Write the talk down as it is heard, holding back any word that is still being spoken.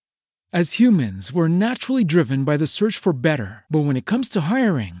As humans, we're naturally driven by the search for better. But when it comes to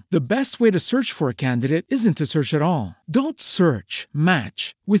hiring, the best way to search for a candidate isn't to search at all. Don't search,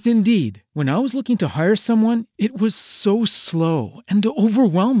 match with Indeed. When I was looking to hire someone, it was so slow and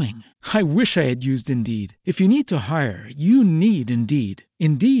overwhelming. I wish I had used Indeed. If you need to hire, you need Indeed.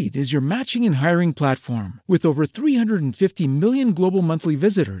 Indeed is your matching and hiring platform with over 350 million global monthly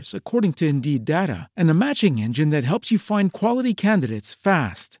visitors, according to Indeed data, and a matching engine that helps you find quality candidates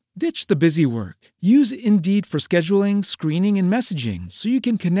fast. Ditch the busy work. Use Indeed for scheduling, screening, and messaging so you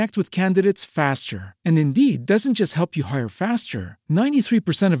can connect with candidates faster. And Indeed doesn't just help you hire faster.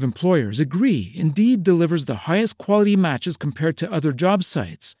 93% of employers agree Indeed delivers the highest quality matches compared to other job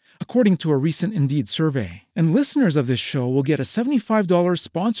sites, according to a recent Indeed survey. And listeners of this show will get a $75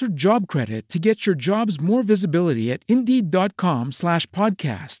 sponsored job credit to get your jobs more visibility at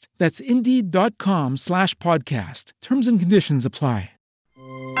Indeed.com/podcast. That's Indeed.com/podcast. Terms and conditions apply.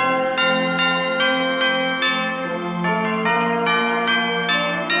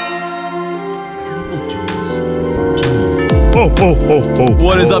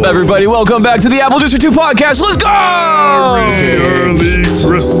 What is up, everybody? Welcome back to the Apple Juice for Two podcast. Let's go! Early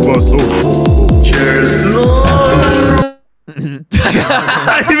Christmas. Cheers.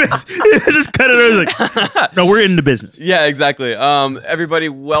 Just cut it. Like, no, we're in the business. Yeah, exactly. Everybody,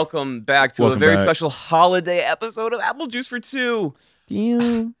 welcome back to a very special holiday episode of Apple Juice for Two.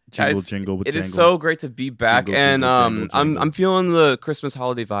 Jingle, Guys, jingle, it is jangle. so great to be back, Jingle, and jingle, jingle. I'm feeling the Christmas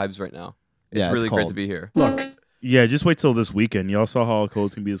holiday vibes right now. It's Yeah, really it's great cold. to be here. Yeah, just wait till this weekend. Y'all saw how cold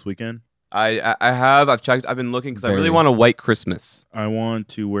it's gonna be this weekend. I've checked. I've been looking because I really Very. want a white Christmas. I want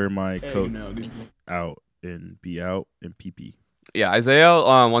to wear my coat out and be out and pee pee. Yeah, Isaiah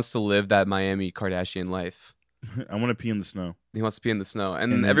wants to live that Miami Kardashian life. I want to pee in the snow He wants to be in the snow,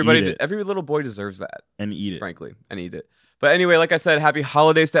 and then everybody, eat it. every little boy deserves that. and eat it. Frankly, and eat it. But anyway, like I said, happy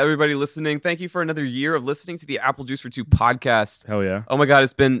holidays to everybody listening. Thank you for another year of listening to the Apple Juice for Two podcast. Hell yeah! Oh my God,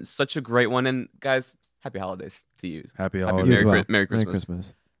 it's been such a great one. And guys, happy holidays to you. Happy Happy holidays. Merry Merry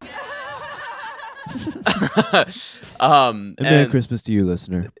Christmas. And Merry and- Christmas to you,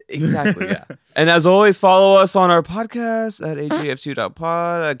 listener. Exactly, yeah. And as always, follow us on our podcast at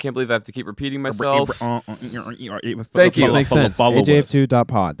ajf2.pod. I can't believe I have to keep repeating myself. Thank you. This makes sense. Follow us.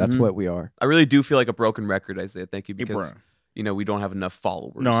 AJF2.pod. That's Mhm. what we are. I really do feel like a broken record, Isaiah. Thank you, Hey, because bro. we don't have enough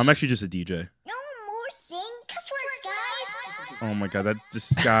followers. No, I'm actually just a DJ. No more saying cuss words, guys. Oh my god, that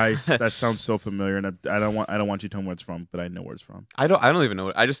sounds so familiar, and I don't want you to tell me where it's from, but I know where it's from. I don't even know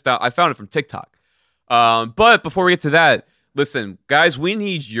it. I found it from TikTok. But before we get to that, listen, guys, we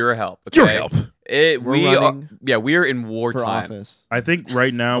need your help. Okay? Your help. We are in For wartime. office. I think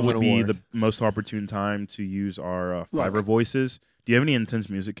right now Of an would be award. the most opportune time to use our Fiverr voices. Do you have any intense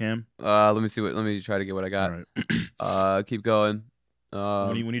music, Cam? Let me see let me try to get what I got. All right. Keep going.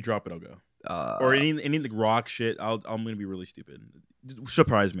 when you drop it, I'll go. Or any like rock shit. I'm gonna be really stupid.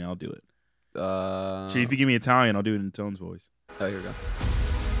 Surprise me, I'll do it. See, if you give me Italian, I'll do it in Tone's voice. Oh, here we go.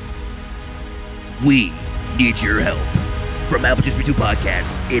 We need your help. From Apple Juice for Two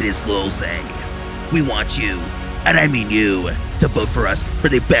Podcasts, it is Lil Zay. We want you, and I mean you, to vote for us for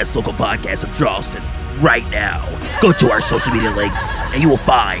the best local podcast of Charleston right now. Go to our social media links, and you will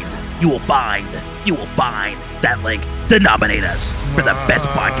find that link to nominate us for the best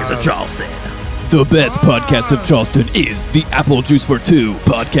podcast of Charleston. The best podcast of Charleston is the Apple Juice for Two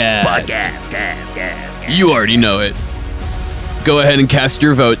podcast. Gas. You already know it. Go ahead and cast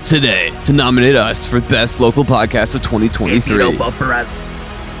your vote today to nominate us for best local podcast of If you 2023. don't vote for us,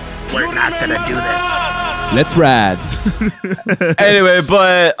 we're not gonna do this. Let's ride. Anyway,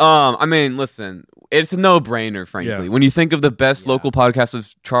 but I mean, listen, it's a no-brainer, frankly. Yeah. When you think of the best local podcast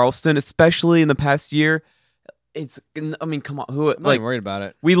of Charleston, especially in the past year, come on, I'm not even worried about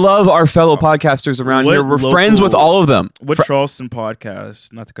it. we love our fellow podcasters around What here. We're local- friends with all of them. What Charleston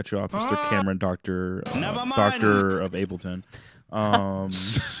podcast? Not to cut you off, Mr. Cameron, Doctor of Ableton.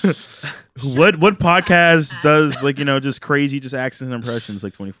 What podcast does just crazy accents and impressions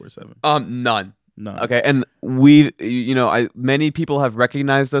 24/7? None. None. Okay, and many people have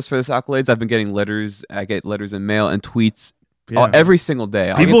recognized us for this accolades. I've been getting letters. I get letters in mail and tweets Yeah. every single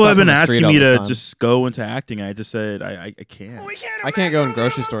day. People stuck have been on the street asking all me the to time. just go into acting. I just said I can't. I can't go in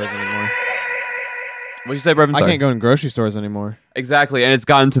grocery stores anymore. What'd you say, Brevin? I Sorry. can't go in grocery stores anymore. Exactly, and it's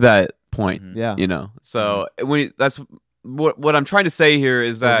gotten to that point. Mhm. Yeah. So that's what I'm trying to say here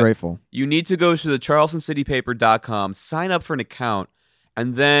is We're that grateful. you need to go to the charlestoncitypaper.com, sign up for an account,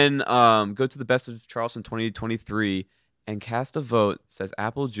 and then go to the Best of Charleston 2023 and cast a vote that says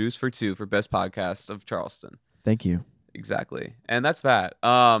Apple Juice for Two for best podcast of Charleston. Thank you. Exactly, and that's that.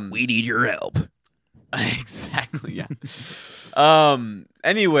 We need your help. Exactly. Yeah.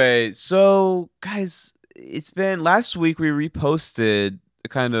 Anyway, so guys, it's been last week we reposted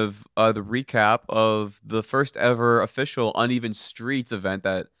kind of the recap of the first ever official Uneven Streets event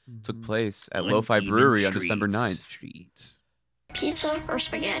that took place at Lo-Fi Brewery on December 9th. Pizza or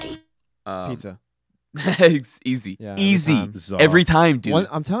spaghetti? Pizza. Easy. Yeah, easy. Every time, dude.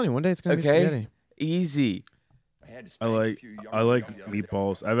 I'm telling you, one day it's gonna be Okay. spaghetti. Easy. I like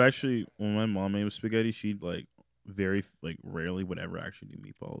meatballs. I've actually, when my mom made spaghetti, she'd like very like rarely would ever actually do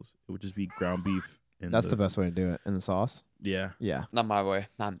meatballs. It would just be ground beef. That's the best way to do it. And the sauce. Yeah. Yeah. Not my way.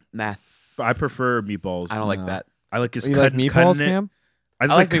 Nah. But I prefer meatballs. I don't like that. I like just You like cutting meatballs, it. Cam? I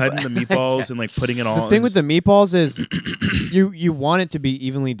just I like like cutting the meatballs and like putting it all. The thing with the meatballs is you want it to be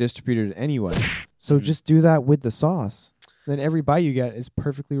evenly distributed anyway. So just do that with the sauce. Then every bite you get is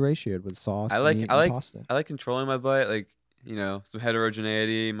perfectly ratioed with sauce. I like meat, and pasta. controlling my bite, like, you know, some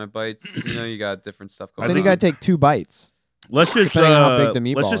heterogeneity in my bites. You know, you got different stuff going Then on. you gotta take 2 bites. Let's just Depending on how big the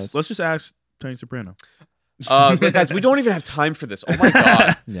meatball is. let's just ask Tony Soprano. Guys, we don't even have time for this. Oh my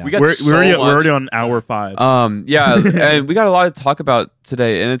god. Yeah. We got We're so already much. on hour 5. Yeah, and we got a lot to talk about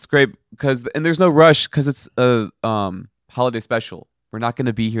today, and it's great because there's no rush because it's a holiday special. We're not going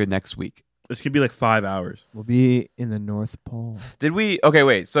to be here next week. This could be like 5 hours. We'll be in the North Pole. Did we? Okay,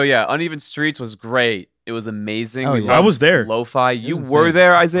 wait. So yeah, Uneven Streets was great. It was amazing. Oh, We yeah. I loved was there. Lo-fi. You was were insane.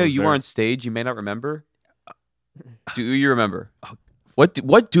 there, Isaiah. I was You were there. on stage. You may not remember. Do you remember?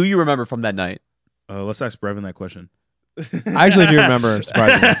 What do you remember from that night? Let's ask Brevin that question. I actually do remember,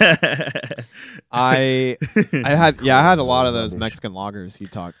 surprisingly. I had a lot of those Mexican lagers he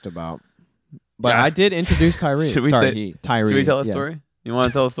talked about. But Yeah. I did introduce Tyree. Should we say- Tyree. Should we tell a yes. story? You want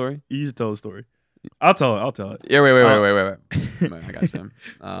to tell a story? You should tell a story. I'll tell it. Yeah. Wait. I got you.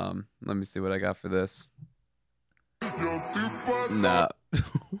 Let me see what I got for this. No.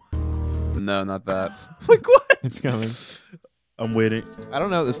 No, not that. Like what? It's coming. I'm waiting. I don't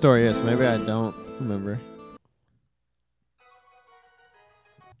know what the story is, so maybe I don't remember.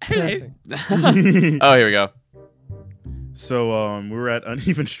 Perfect. Oh, here we go. So we were at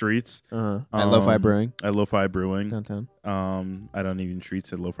Uneven Streets. At Lo-Fi Brewing At Lo-Fi Brewing. downtown. At Uneven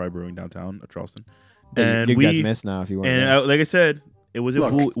Streets at Lo-Fi Brewing downtown at Charleston. That And you we guys missed now if you weren't and there. like I said, it was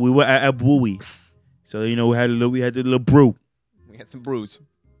we were at Bowie. So you know we had the little brew. We had some brews.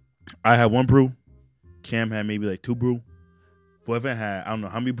 I had 1 brew. Cam had maybe like 2 brew. Boyfriend had I don't know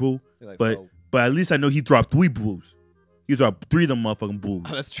how many brew, but at least I know he dropped 3 brews. He dropped 3 of them motherfucking brews.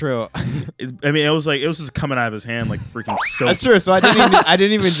 Oh, that's true. I mean, it was just coming out of his hand like freaking soap. That's true. So I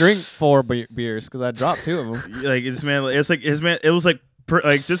didn't even drink 4 beers because I dropped 2 of them. Like this man, it's like his man. It was like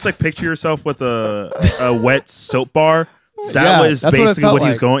just like picture yourself with a wet soap bar. That was that's what it basically felt what he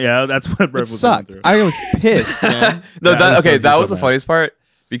was like. going. Yeah, that's what Brett It was sucked. going through. I was pissed, man. No, Yeah, that, I'm okay, so that good, was so the bad. funniest part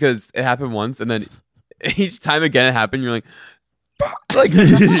because it happened once, and then each time again it happened, you're like,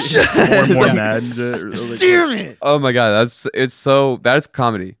 more mad. Damn it! oh my god, that's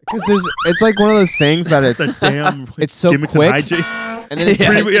comedy. Because it's like one of those things that it's That damn it's so gimmicks quick. and IJ. and then it's,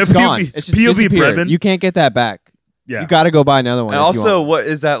 Yeah, it's POV gone. It's just POV disappeared. Brevin. You can't get that back. Yeah, You got to go buy another one. And if you also, want. what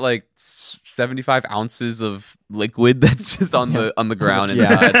is that like 75 ounces of liquid that's just on the ground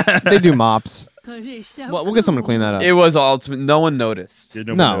inside? yeah, they do mops. Well, we'll get someone to clean that up. It was ultimate. No one noticed. Yeah,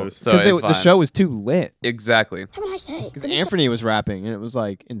 nobody No, knows. So because it's the fine. show was too lit. Exactly. Have a nice day. Because Anthony was rapping and it was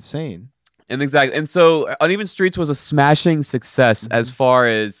like insane. And so Uneven Streets was a smashing success as far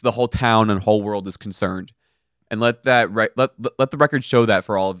as the whole town and whole world is concerned. And let the record show that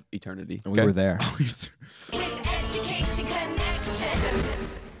for all of eternity. And we were there.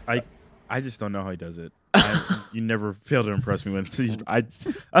 I just don't know how he does it. You never fail to impress me when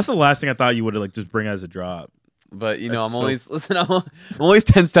that's the last thing I thought you would like just bring as a drop. But you know, That's I'm so- always listen. I'm always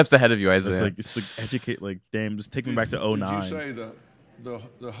 10 steps ahead of you, Isaiah. It's like educate. Like damn, just take me back to Did you 09. say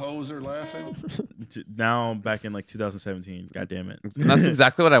the hoes are laughing? Now I'm back in like 2017. God damn it. And that's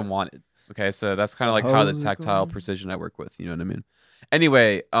exactly what I wanted. Okay, so that's kind of like how the How's it tactile going? precision precision I work with. You know what I mean?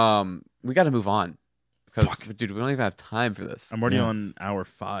 Anyway, we got to move on because dude, we don't even have time for this. I'm already Yeah. on hour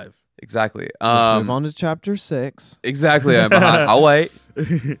 5. Exactly. Let's move on to chapter 6. Exactly. I'm behind. I'll wait.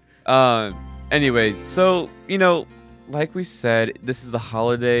 Anyway, so you know, like we said, this is a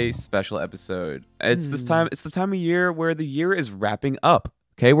holiday special episode. It's this time. It's the time of year where the year is wrapping up.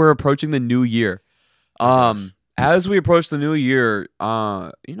 Okay, we're approaching the new year. As we approach the new year,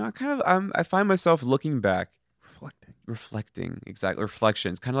 you know, I find myself looking back, reflecting. Exactly,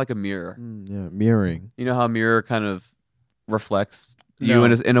 reflection. It's kind of like a mirror. Yeah, mirroring. You know how a mirror kind of reflects No.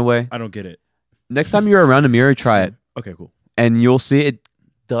 you in a way. I don't get it. Next time you're around a mirror, try it, Okay, cool. and you'll see it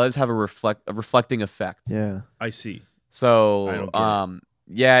does have a reflecting effect. Yeah. I see. I So, don't get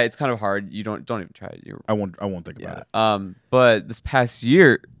yeah, it's kind of hard. You don't even try it. I won't think about it. But this past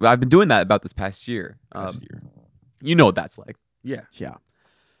year, I've been doing that about this past year. Last year. You know what that's like. Yeah. Yeah.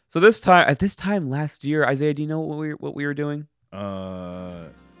 So at this time last year, Isaiah, do you know what we were doing? I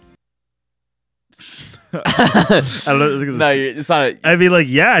don't know. No, it's not. I mean, like,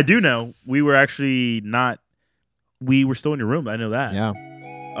 yeah, I do know. We were actually not. We were still in your room. I know that. Yeah.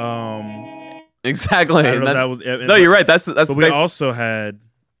 Exactly. I don't know if And that was, no, you're right. That's. But we also had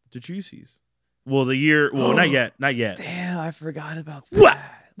the Juicies. Well, the year. Well, not yet. Not yet. Damn, I forgot about that.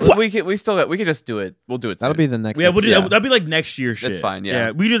 What? We could just do it. We'll do it. That'll soon. be the next. Yeah, we'll do, Yeah. that'll be like next year shit. That's fine,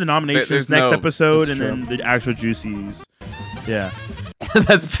 yeah. we do the nominations There's next no- episode, that's and then the actual Juicies. Yeah,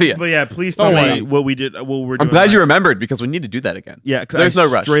 That's yeah. but yeah, please tell Don't me worry. what we did. What we're doing. I'm glad right. you remembered because we need to do that again. Yeah, 'cause There's I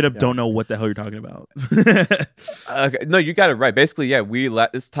no rush. Straight up, don't know what the hell you're talking about. Okay, no, you got it right. Basically, yeah,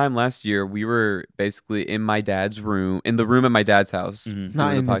 this time last year we were basically in my dad's room, in the room at my dad's house, Mhm. Not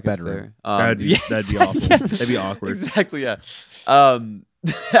doing in the his podcast bedroom. there. That'd be yeah, awful. yeah. That'd be awkward. Exactly, yeah.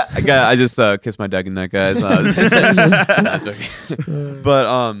 I just kissed my dad goodnight, guys. Not joking.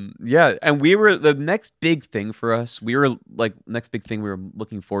 But yeah, and we were the next big thing for us. We were like next big thing we were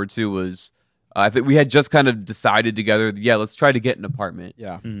looking forward to was I think we had just kind of decided together. Yeah, let's try to get an apartment.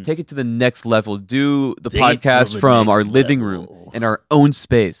 Yeah. Take it to the next level. Do the Take it to podcast the from next our living room level. in our own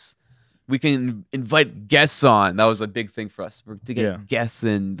space. We can invite guests on. That was a big thing for us to get Yeah. guests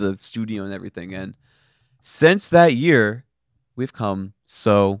in the studio and everything. And since that year, we've come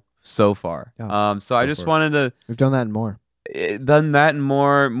so far. Yeah, So I just far. wanted to We've done that and more. done that and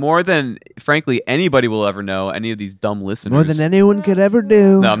more than frankly anybody will ever know. Any of these dumb listeners. More than anyone could ever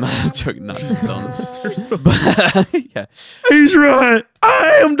do. No, I'm not joking. Not just dumb. But, yeah. He's right.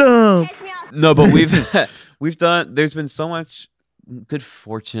 I am dumb. No, but we've done. There's been so much good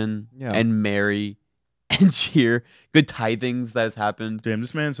fortune Yeah. and merry and cheer, good tidings that has happened. Damn,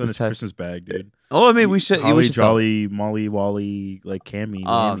 this man's on his This has- Christmas bag, dude. Oh, I mean, we should. Holly, we should sell- Jolly, Molly, Wally, like Cammy,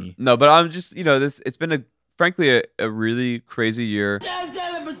 Mammy. No, but I'm just this. It's been frankly a really crazy year.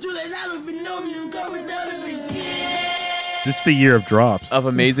 This is the year of drops. Of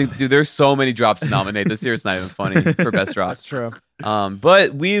amazing, dude. There's so many drops to nominate this year. It's not even funny for best drops. That's true.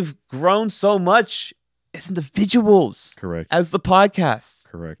 But we've grown so much as individuals, Correct. as the podcast.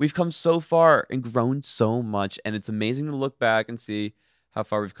 Correct. We've come so far and grown so much, and it's amazing to look back and see how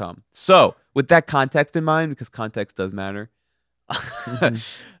far we've come. So, with that context in mind, because context does matter. I'm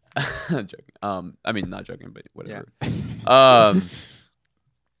joking. I mean, not joking, but whatever.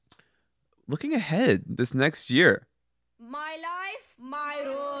 Looking ahead this next year. My life, my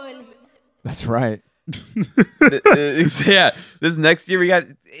rules. That's right. Yeah, this next year we got,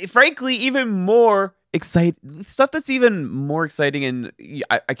 frankly, even more exciting stuff. That's even more exciting, and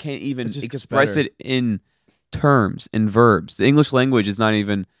I can't even It just gets express better. it in terms, in verbs. The English language is not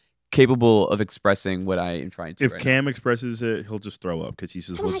even capable of expressing what I am trying to. If right Cam expresses it, he'll just throw up because he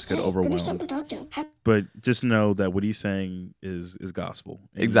just will just get overwhelmed. Doctor. But just know that what he's saying is gospel. And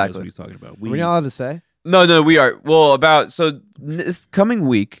he knows Exactly. what he's talking about. Are we not allowed to say? No, we are. Well, this coming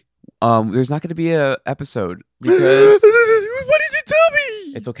week, there's not going to be a episode because what did you tell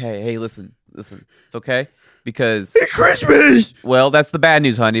me? it's okay. Hey, listen, it's okay because Christmas. well, that's the bad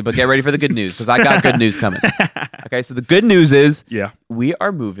news, honey. But get ready for the good news because I got good news coming. Okay, so the good news is Yeah. we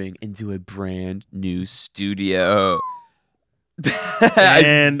are moving into a brand new studio.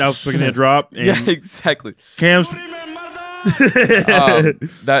 And I was picking that drop. And Yeah, exactly. Cam's.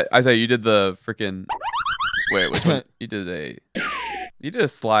 That Isaiah, you did the freaking. Wait, which one? You did a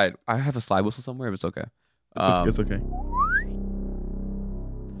slide. I have a slide whistle somewhere, but it's okay. It's okay.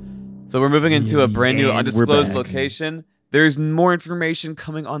 So we're moving into a brand new And we're undisclosed back. location. There's more information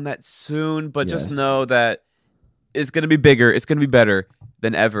coming on that soon, but just Yes. know that it's going to be bigger. It's going to be better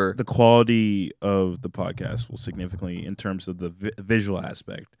than ever. The quality of the podcast will significantly, in terms of the visual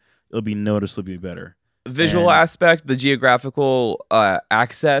aspect, it'll be noticeably better. Visual And- aspect, the geographical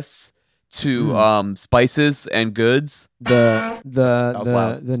access to spices and goods. The was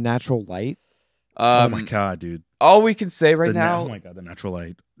loud. the natural light. Oh my god, dude! All we can say right The now, oh my god, the natural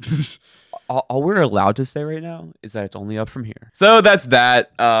light. all we're allowed to say right now is that it's only up from here. So that's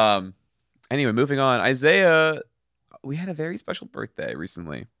that. Anyway, moving on. Isaiah, we had a very special birthday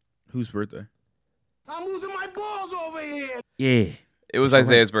recently. Whose birthday? I'm losing my balls over here. Yeah. It was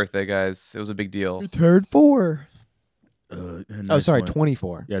Isaiah's birthday, guys. It was a big deal. Turned 4. A Oh, nice sorry, one.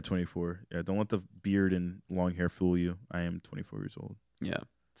 24. Yeah, 24. Yeah, don't let the beard and long hair fool you. I am 24 years old. Yeah.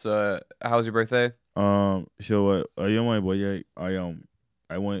 So, how was your birthday? So I am my birthday.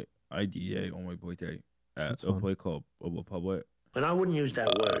 I went IDA on my birthday at That's a fun. place called Public, And I wouldn't use that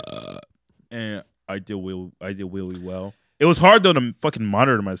word. and I did really well. It was hard though to fucking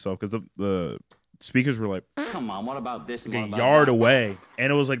monitor myself because the speakers were like, come on, what about this? like a yard away,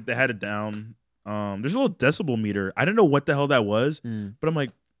 and it was like they had it down. There's a little decibel meter. I didn't know what the hell that was, but I'm like,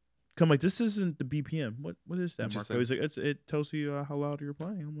 this isn't the BPM. What is that, Marco? He's like, it tells you how loud you're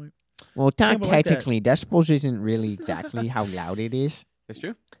playing. I'm like, well, technically, decibels isn't really exactly how loud it is. That's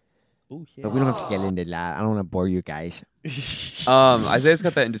true. Ooh, yeah. But we don't have to get into that. I don't want to bore you guys. Isaiah's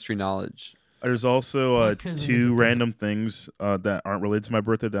got that industry knowledge. There's also 2 random things that aren't related to my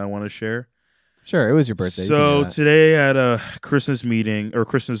birthday that I want to share. Sure, it was your birthday. So today I had a Christmas meeting or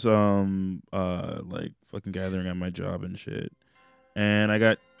Christmas like fucking gathering at my job and shit, and I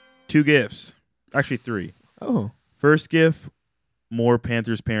got 2 gifts, actually 3. Oh, first gift, more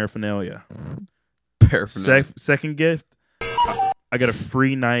Panthers paraphernalia. Second gift, I got a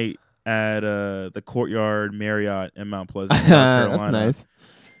free night at the Courtyard Marriott in Mount Pleasant, South Carolina. That's nice.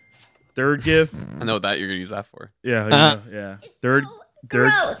 Third gift, I know that you're gonna use that for. Yeah. Third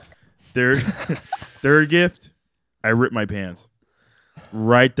gift, I ripped my pants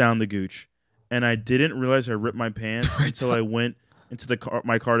right down the gooch, and I didn't realize I ripped my pants until I went into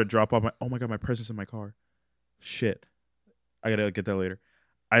my car to drop off. Oh my god, my present's in my car. Shit, I gotta get that later.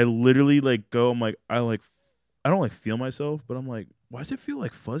 I literally go. I'm like, I don't feel myself, but I'm like, why does it feel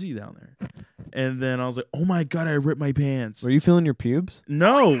like fuzzy down there? And then I was like, oh my god, I ripped my pants. Were you feeling your pubes?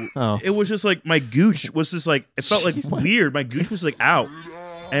 No, Oh. It was just like my gooch was just like it felt like weird. My gooch was like out.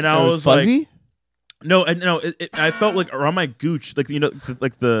 And I was fuzzy? like, no. I felt like around my gooch, like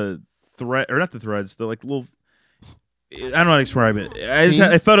like the thread or not the threads, the like little. I don't know how to describe it.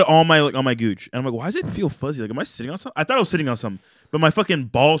 I felt it on my gooch, and I'm like, why does it feel fuzzy? Like, am I sitting on something? I thought I was sitting on something, but my fucking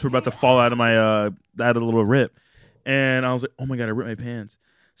balls were about to fall out of my out of the little rip, and I was like, oh my god, I ripped my pants.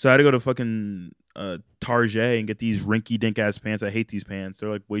 So I had to go to fucking Target and get these rinky dink ass pants. I hate these pants. They're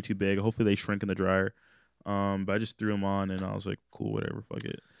like way too big. Hopefully they shrink in the dryer. But I just threw them on and I was like, cool, whatever, fuck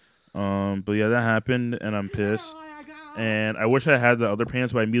it. But yeah, that happened and I'm pissed. And I wish I had the other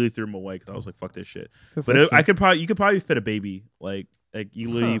pants, but I immediately threw them away because I was like, fuck this shit. But you could probably fit a baby, like you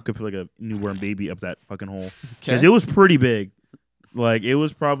literally could put like a newborn baby up that fucking hole because it was pretty big. Like it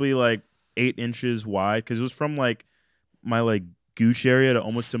was probably like 8 inches wide because it was from like my like gooch area to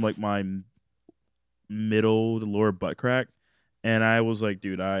almost to like my middle to lower butt crack. And I was like,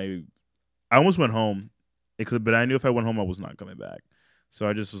 dude, I almost went home. But I knew if I went home, I was not coming back. So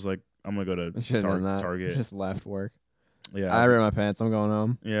I just was like, I'm going to go to Target. Just left work. Yeah. I ripped my pants. I'm going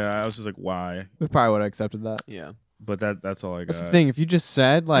home. Yeah, I was just like, why? We probably would have accepted that. Yeah. But that's all I got. That's the thing. If you just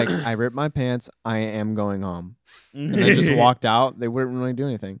said, like, I ripped my pants, I am going home. And they just walked out, they wouldn't really do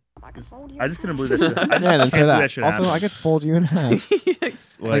anything. I just couldn't believe that shit. Then say that. Shit also, happened. I could fold you in half.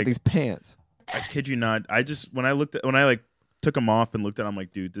 like these pants. I kid you not. I just, when I took them off and looked at them, I'm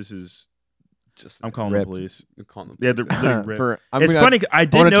like, dude, this is... I'm calling the police. You're calling the police. Yeah, they're ripped. It's funny. I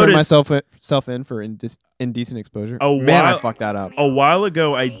did notice turn myself in for indecent exposure. I fucked that up. A while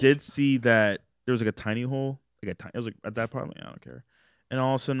ago, I did see that there was like a tiny hole. It was like at that point, I don't care. And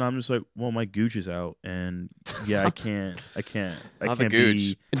all of a sudden, I'm just like, well, my gooch is out, and yeah, I can't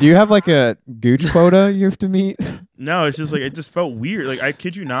be. Do you have like a gooch quota you have to meet? No, it's just like it just felt weird. Like I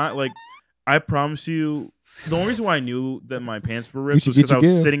kid you not. Like I promise you, the only reason why I knew that my pants were ripped was because I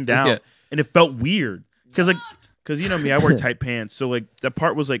was sitting down. Yeah. And it felt weird because you know me, I wear tight pants, so like that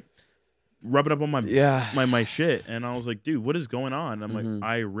part was like rubbing up on my shit, and I was like, dude, what is going on? And I'm like,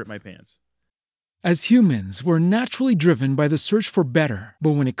 I ripped my pants. As humans, we're naturally driven by the search for better.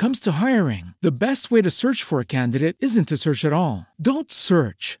 But when it comes to hiring, the best way to search for a candidate isn't to search at all. Don't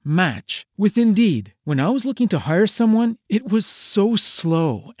search, match with Indeed. When I was looking to hire someone, it was so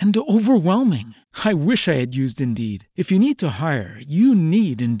slow and overwhelming. I wish I had used Indeed. If you need to hire, you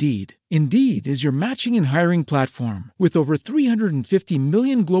need Indeed. Indeed is your matching and hiring platform with over 350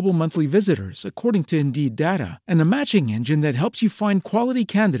 million global monthly visitors, according to Indeed data, and a matching engine that helps you find quality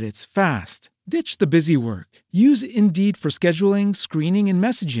candidates fast. Ditch the busy work. Use Indeed for scheduling, screening, and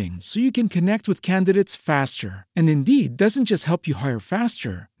messaging so you can connect with candidates faster. And Indeed doesn't just help you hire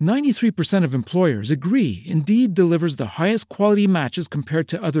faster. 93% of employers agree Indeed delivers the highest quality matches compared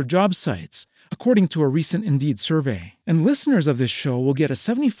to other job sites, according to a recent Indeed survey. And listeners of this show will get a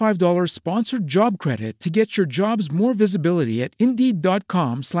 $75 sponsored job credit to get your jobs more visibility at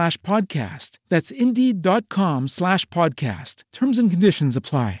Indeed.com/podcast. That's Indeed.com/podcast. Terms and conditions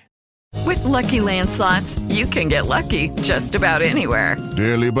apply. With Lucky Land Slots, you can get lucky just about anywhere.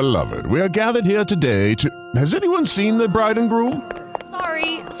 Dearly beloved, we are gathered here today to... Has anyone seen the bride and groom?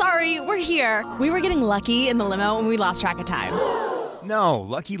 Sorry, we're here. We were getting lucky in the limo and we lost track of time. No,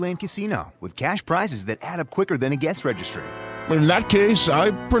 Lucky Land Casino, with cash prizes that add up quicker than a guest registry. In that case,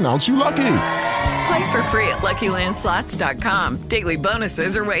 I pronounce you lucky. Play for free at LuckyLandSlots.com. Daily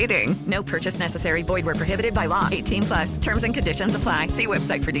bonuses are waiting. No purchase necessary. Void where prohibited by law. 18+. Terms and conditions apply. See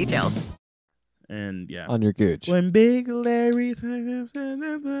website for details. And yeah, on your gooch. When Big Larry, Dude,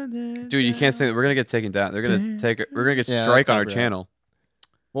 you can't say that. We're gonna get taken down. We're gonna get strike on our channel.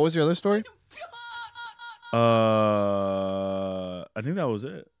 What was your other story? I think that was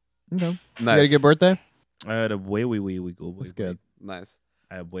it. Okay. Nice. You had a good birthday? I had a way go. That's good. Nice.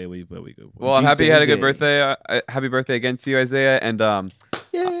 I had way go. Well, I'm happy you had a good birthday. Happy birthday again to you, Isaiah. And I'm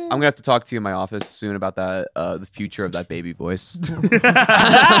gonna have to talk to you in my office soon about that. The future of that baby voice. Future of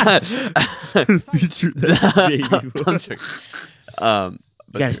that baby voice.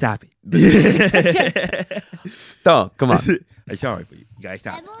 You gotta stop it. No, come on. I'm sorry, but you gotta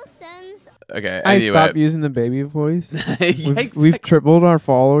stop it. Okay. I Anyway. stopped using the baby voice. Yeah, We've tripled our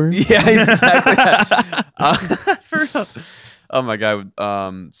followers. Yeah, exactly. For real. Oh my god.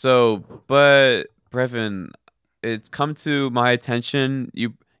 But Brevin, it's come to my attention.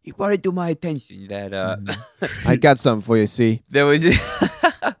 You brought it to my attention that I got something for you. See, there was.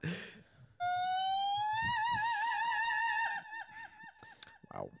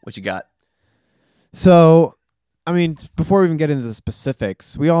 Wow. What you got? So, I mean, before we even get into the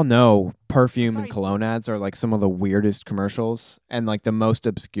specifics, we all know perfume and cologne ads are like some of the weirdest commercials and like the most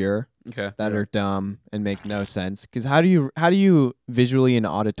obscure. Okay. That are dumb and make no sense. Because how do you visually and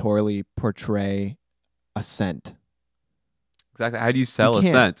auditorily portray a scent? Exactly. How do you sell You a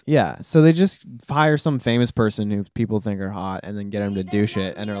can't. scent? Yeah. So they just hire some famous person who people think are hot and then get them to douche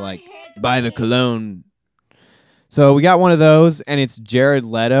it and are like, buy the cologne. So we got one of those and it's Jared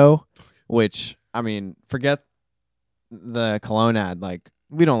Leto, which, I mean, forget the cologne ad. Like,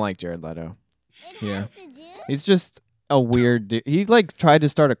 we don't like Jared Leto. Yeah. He's just a weird dude. He like tried to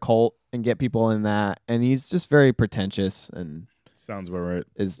start a cult and get people in that, and he's just very pretentious and sounds about right.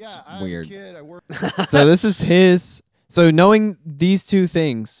 Is weird. So this is his. So knowing these two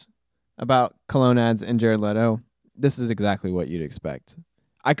things about cologne ads and Jared Leto, this is exactly what you'd expect.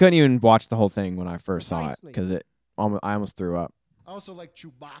 I couldn't even watch the whole thing when I first saw it because I almost threw up. I also like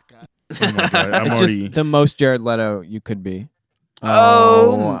Chewbacca. Oh my God, It's just the most Jared Leto you could be.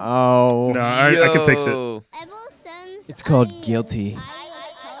 Oh. No, I can fix it. It's called Guilty.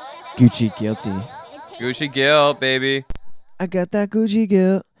 Gucci Guilty. Gucci Guilt, baby. I got that Gucci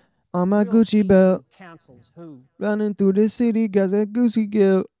Guilt on my Gucci belt. Running through the city, got that Gucci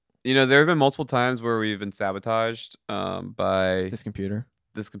Guilt. You know, there have been multiple times where we've been sabotaged by this computer.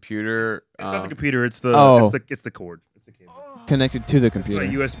 It's not the computer. It's the it's the cord. It's the cable. Connected to the computer.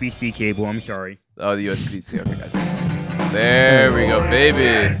 It's a USB-C cable. I'm sorry. Oh, the USB-C. Okay, guys. There we go,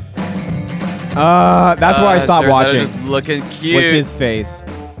 baby. That's why I stopped Jared Leto watching. Just looking cute. Was his face.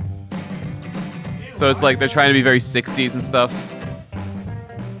 So it's like they're trying to be very 60s and stuff.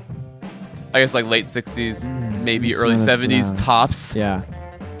 I guess like late 60s, maybe early 70s tops. Yeah.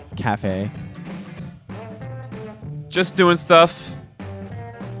 Cafe. Just doing stuff.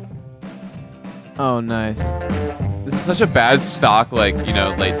 Oh, nice. This is such a bad stock, like, you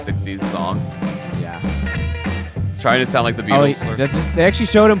know, late 60s song. Yeah. It's trying to sound like the Oh, Beatles. they actually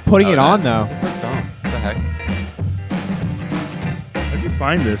showed him putting it on, though. This is so dumb. What the heck? How'd you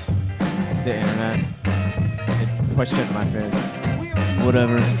find this? The internet. It pushed it in my face.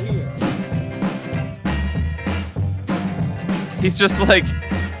 Whatever. He's just like...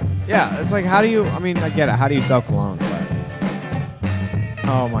 Yeah, it's like, how do you... I mean, I get it. How do you sell cologne? But...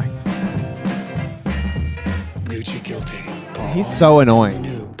 Oh, my... Gucci Guilty. He's so annoying.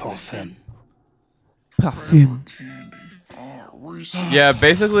 New Parfum. Parfum. Yeah,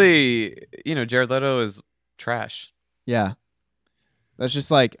 basically, you know, Jared Leto is trash. Yeah. That's just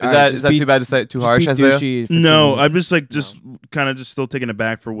like... Is that too bad to say? Too harsh, Isaiah? No, I'm just like, kind of just still taken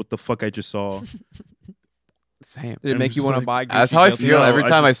aback for what the fuck I just saw. Same. Did it make you want to buy Gucci That's how I Guilty? feel No, every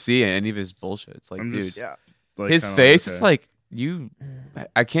time I just- see any of his bullshit. It's like, I'm dude, just, like, his kinda face like, is okay. like,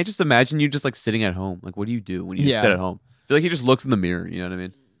 I can't just imagine you just like sitting at home. Like, what do you do when you just Yeah. sit at home? I feel like he just looks in the mirror. You know what I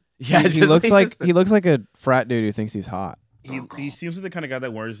mean? Yeah, he looks like a frat dude who thinks he's hot. He seems like the kind of guy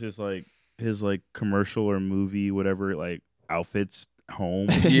that wears his commercial or movie, whatever, like outfits home.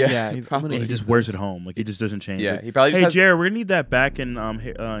 Yeah, he probably. just wears it home. Like he just doesn't change Yeah, it. he probably just Hey has- Jared, we're gonna need that back in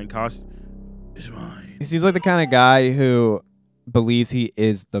cost. It's mine. He seems like the kind of guy who believes he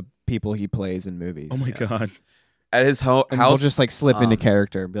is the people he plays in movies. Oh my god. At his house, And we'll just like slip into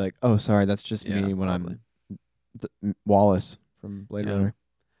character and be like, oh, sorry, that's just yeah, me when probably. I'm Wallace from Blade Yeah. Runner.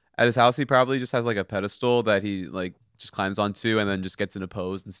 At his house, he probably just has like a pedestal that he like just climbs onto and then just gets in a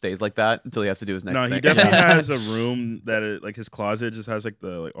pose and stays like that until he has to do his next No, thing. he definitely has a room that like his closet just has like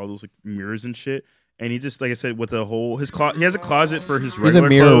all those like mirrors and shit. And he just, like I said, with the whole he has a closet for his He has a regular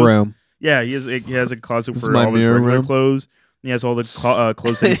mirror clothes. room. Yeah, he has a closet This for is my all his mirror regular room. clothes. He has all the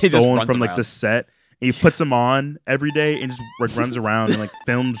clothes that He he's just stolen runs from like around. the set. And he puts them on every day and just like runs around and like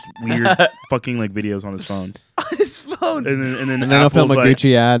films weird fucking like videos on his phone. On his phone. And then And then I'll film a Apple's like,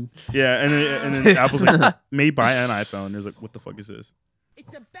 Gucci ad. Yeah, and then Apple's like, maybe buy an iPhone. And there's like, what the fuck is this?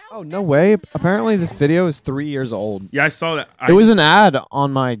 Oh, no way. Apparently this video is 3 years old. Yeah, I saw that. It was an ad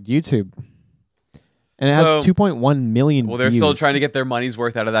on my YouTube. And it So- has 2.1 million Well, they're views. still trying to get their money's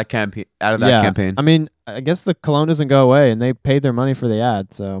worth out of that campaign. Campaign. I mean, I guess the cologne doesn't go away, and they paid their money for the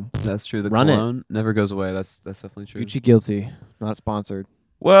ad, so That's true. The Run it. cologne never goes away. That's definitely true. Gucci guilty. Not sponsored.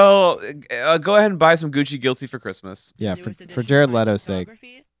 Well, go ahead and buy some Gucci Guilty for Christmas. Yeah, for Jared Leto's sake.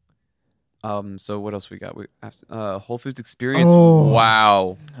 So what else we got? We have Whole Foods Experience. Oh.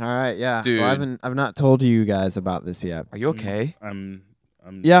 Wow. All right, yeah. Dude. So I've not told you guys about this yet. Are you okay?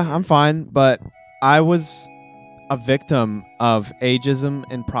 Yeah, I'm fine, but I was a victim of ageism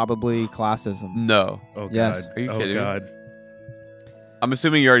and probably classism. No. Oh god. Yes. Are you oh kidding? god. I'm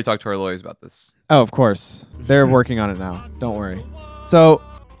assuming you already talked to our lawyers about this. Oh, of course. They're working on it now. Don't worry. So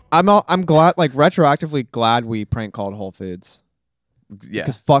I'm glad, like retroactively glad we prank called Whole Foods. Yeah.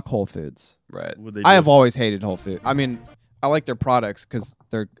 Because fuck Whole Foods. Right. What'd they I do? have always hated Whole Foods. I mean, I like their products because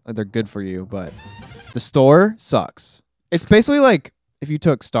they're good for you, but the store sucks. It's basically like if you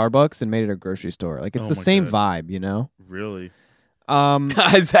took Starbucks and made it a grocery store. Like it's Oh the my same God. vibe, you know? Really?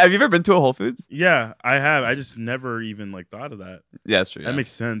 Guys, have you ever been to a Whole Foods? Yeah, I have. I just never even like thought of that. Yeah, that's true. That yeah.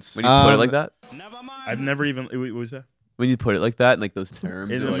 makes sense. When you put it like that? I've never even. What was that? When you put it like that, in like those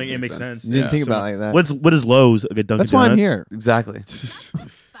terms, It makes sense. You didn't think about it like that. What is Lowe's? Like a Dunkin' That's why I'm Donuts? here. Exactly.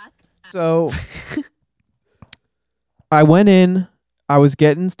 So I went in. I was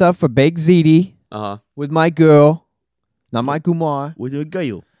getting stuff for Baked Ziti with my girl, not my Kumar. With your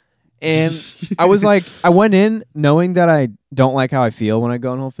girl. And I was like, I went in knowing that I don't like how I feel when I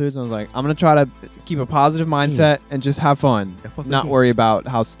go in Whole Foods. I was like, I'm going to try to keep a positive mindset and just have fun, not worry about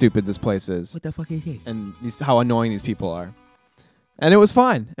how stupid this place is. What the fuck is it? And how annoying these people are. And it was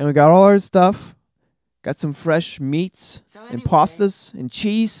fine. And we got all our stuff. Got some fresh meats and pastas and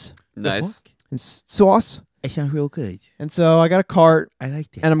cheese. Nice. And sauce. It sounds real good. And so I got a cart. I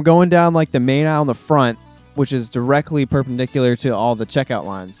like that. And I'm going down like the main aisle in the front, which is directly perpendicular to all the checkout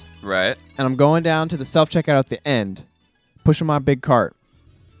lines. Right. And I'm going down to the self-checkout at the end, pushing my big cart.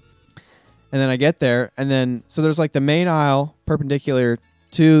 And then I get there, and then, so there's like the main aisle perpendicular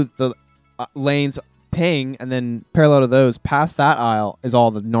to the lanes paying, and then parallel to those, past that aisle is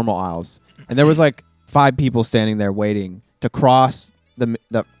all the normal aisles. And there was like 5 people standing there waiting to cross the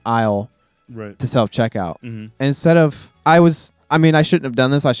aisle Right. to self-checkout. Mhm. And instead of, I shouldn't have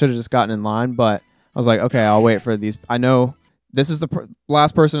done this. I should have just gotten in line, but I was like, okay, I'll wait for these. I know this is the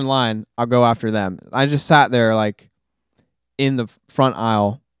last person in line. I'll go after them. I just sat there like in the front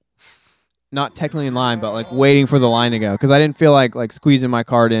aisle, not technically in line, but like waiting for the line to go because I didn't feel like squeezing my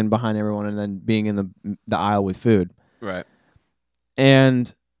cart in behind everyone and then being in the aisle with food. Right.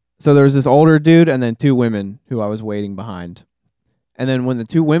 And so there was this older dude and then 2 women who I was waiting behind. And then when the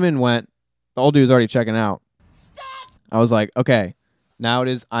 2 women went, the old dude was already checking out. I was like, okay, now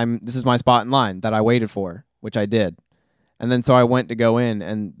this is my spot in line that I waited for, which I did. And then so I went to go in,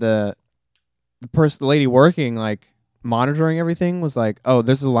 and the lady working, like monitoring everything, was like, oh,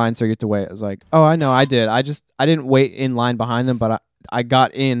 there's a line, so you get to wait. I was like, oh, I know, I did. I didn't wait in line behind them, but I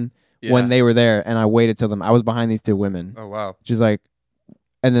got in when they were there, and I waited till them. I was behind these 2 women. Oh wow. She's like,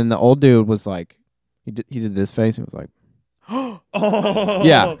 and then the old dude was like, he did this face, and he was like, Oh.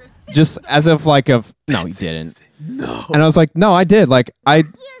 yeah, just as if like no, he didn't. No. And I was like, no, I did. Like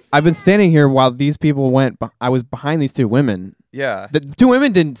I've been standing here while these people went. I was behind these 2 women. Yeah. The 2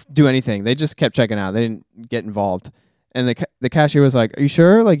 women didn't do anything. They just kept checking out. They didn't get involved. And the cashier was like, "Are you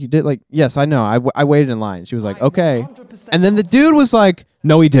sure? Like you did? Like yes, I know. I waited in line." She was like, "Okay." And then the dude was like,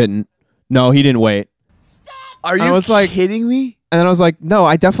 "No, he didn't. No, he didn't wait." Are you I was like, kidding me? And then I was like, "No,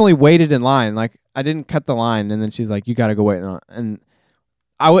 I definitely waited in line. Like I didn't cut the line." And then she's like, "You got to go wait in line." And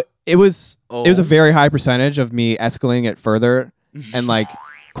it was a very high percentage of me escalating it further and like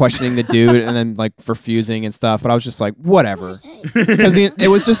questioning the dude and then like refusing and stuff. But I was just like, whatever, because it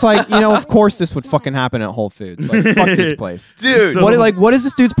was just like, of course this would fucking happen at Whole Foods. Like fuck this place, dude. What is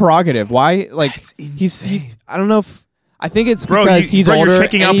this dude's prerogative? Why like he's I don't know if I think it's because he's older. You're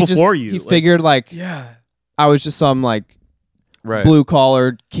checking and out before you. He figured like yeah, I was just some like blue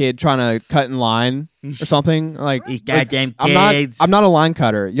collar kid trying to cut in line or something. Like these goddamn I'm kids. not a line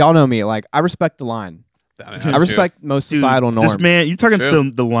cutter. Y'all know me. Like I respect the line. I respect most societal norms. This man, you're talking True.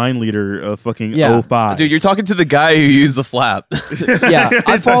 to the line leader of fucking Yeah. 05. Dude, you're talking to the guy who used the flap. Yeah,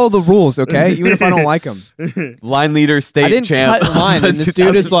 I follow the rules, okay? Even if I don't like them. Line leader, state I didn't champ. cut in line, and this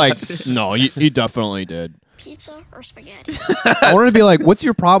dude is like, 2005. No, he definitely did. Pizza or spaghetti? I wanted to be like, what's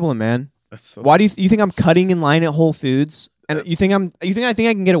your problem, man? That's so Why do you think I'm cutting in line at Whole Foods? And you think I think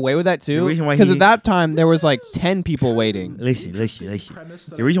I can get away with that The too? reason why Because he- at that time there was like 10 people waiting. Listen. The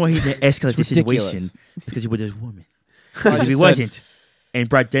reason why he didn't escalate the ridiculous. situation is because he was a woman. I If he just wasn't, and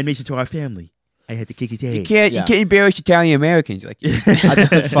brought damnation to our family, I had to kick his head. You can't embarrass Italian Americans. Like, I just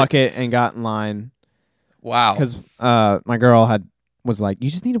said fuck it and got in line wow. because my girl was like, you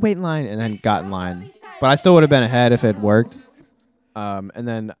just need to wait in line, and then got in line. But I still would have been ahead if it worked. And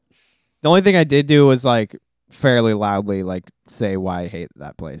then the only thing I did do was like fairly loudly like say why I hate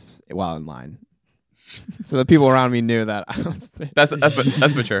that place while in line. So the people around me knew that I was pissed.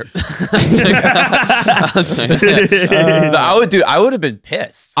 That's mature. I would have been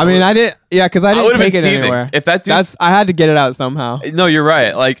pissed. I mean, I didn't. Yeah, because I didn't would've take been it seething. anywhere. If that dude, I had to get it out somehow no, you're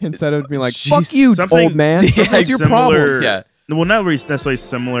right. Like instead of being like, Jeez. "Fuck you, Something- old man." Yeah, What's your similar- problem? Yeah. Well, not really necessarily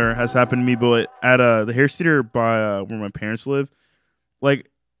similar has happened to me, but at the hair theater by where my parents live, like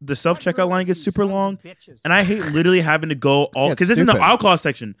the self checkout line gets super long, and I hate literally having to go all Yeah, it's because it's in the stupid. alcohol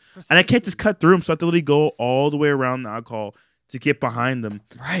section, and I can't just cut through them, so I have to literally go all the way around the alcohol to get behind them.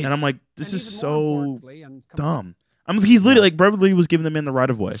 Right. And I'm like, this is so dumb. He's literally like Beverly was giving them in the right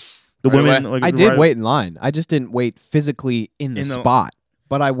of way. The Right women, away. like I the did right- wait in line. I just didn't wait physically in the In the- spot.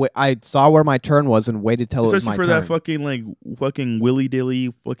 But I saw where my turn was and waited till it was especially my for turn. that fucking willy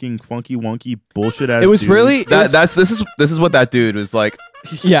dilly, fucking funky wonky bullshit ass. It was dude. really this is what that dude was like.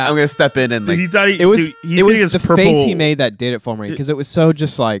 yeah. I'm gonna step in and Dude, like. he thought It was he's it was getting his the purple, face he made that did it for me because it was so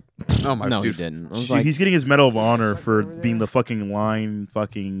just like Oh my no dude. he didn't. I was Dude, like he's getting his Medal of Honor for being the fucking line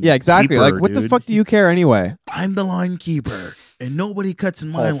fucking yeah exactly keeper, like what the dude. fuck do you care anyway? I'm the line keeper, and nobody cuts in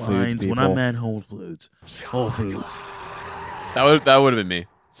my Whole Foods lines when people. I'm at Whole Foods. Whole Foods. That would have been me.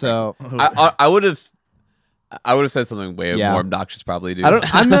 So I would have said something way Yeah. more obnoxious, probably, dude. I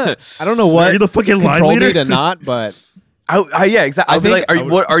don't know what Are you the fucking line controlled me leader? to not, but yeah, exactly. I I'll be think-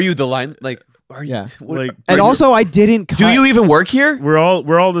 like, are you the line? Like, are you? Yeah. What, Like, and also I didn't cut. do you even work here? we're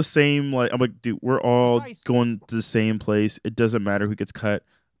all the same. Like I'm like, dude, we're all going to the same place. It doesn't matter who gets cut.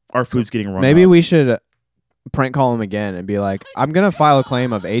 Our food's getting run. Maybe up. we should prank call him again and be like, I'm gonna file a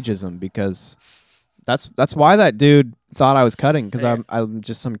claim of ageism because that's why that dude thought I was cutting because I'm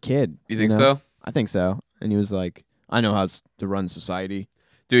just some kid. You think know? so? I think so. And he was like, I know how to run society.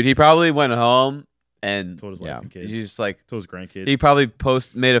 Dude, he probably went home and told his wife Yeah. and kids. he's just like, Told his grandkids. he probably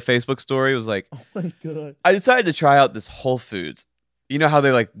made a Facebook story. It was like, oh my god. I decided to try out this Whole Foods. You know how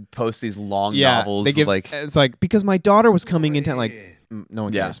they like post these long novels, they give, like it's like because my daughter was coming into like no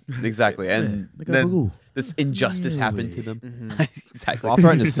one yeah, cares. exactly. And Look at then Boo. this injustice happened to them. Exactly. I'll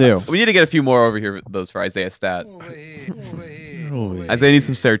threaten to sue. We need to get a few more over here. Those for Isaiah Stat. Oh, Isaiah needs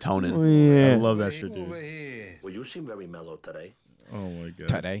some serotonin. I Yeah. love that shit, dude. Well, you seem very mellow today. Oh my god.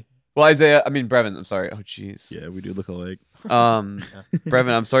 Today. Well, Brevin, I'm sorry. Oh, jeez. Yeah, we do look alike. Brevin,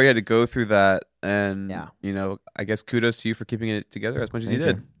 I'm sorry you had to go through that. And, Yeah. you know, I guess kudos to you for keeping it together as much as you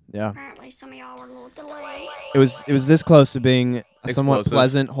Thank did. Yeah. Apparently, some of y'all were a little delayed. It was this close to being a somewhat Explosive.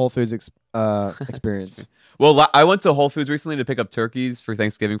 pleasant Whole Foods experience. Well, I went to Whole Foods recently to pick up turkeys for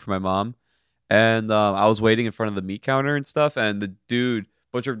Thanksgiving for my mom. And I was waiting in front of the meat counter and stuff. And the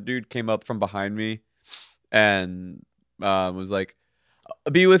butcher dude came up from behind me and was like,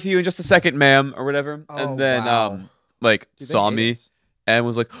 I'll be with you in just a second, ma'am, or whatever. Oh, and then, wow. like, Do they saw hate me. us? And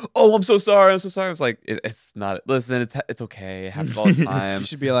was like, "Oh, I'm so sorry. I was like, "It's not. Listen, it's okay. It happens all the time." You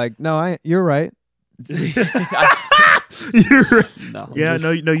should be like, no, you're right. You're No, yeah, just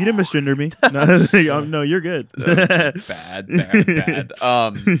no, you didn't misgender me. No, you're good. bad.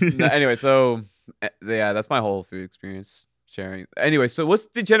 No, anyway, so yeah, that's my Whole Food experience sharing. Anyway, so what's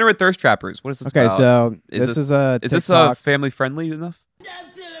Degenerate Thirst Trappers? What is this? Okay, about? so Is this is a Is this TikTok. family friendly enough?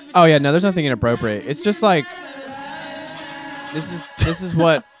 Oh yeah, no, there's nothing inappropriate. It's just like this is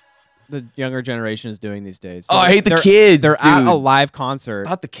what the younger generation is doing these days. So Oh, I hate the they're- kids, They're at dude. a live concert,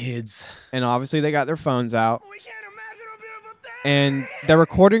 Not the kids. and obviously they got their phones out, and they're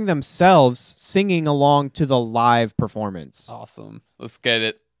recording themselves singing along to the live performance. Awesome. Let's get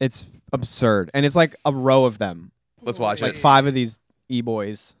it. It's absurd, and it's like a row of them, Let's watch like it. 5 of these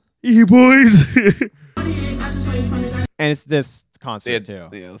e-boys, boys. and it's this concert Yeah, too.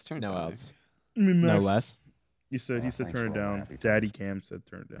 yeah, let's turn it No down. else, no less. He said turn it down. Daddy Cam said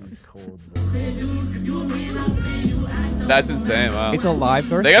turn it down. That's insane. Wow. It's a live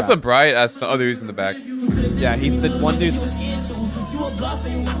thirst They got trap. some bright ass. Oh, they're using the back. Yeah, he's the one dude.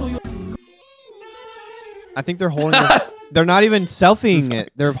 I think they're holding it. They're not even selfieing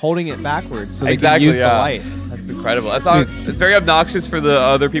it. They're holding it backwards so they Exactly, can use the yeah. light. That's incredible. It's very obnoxious for the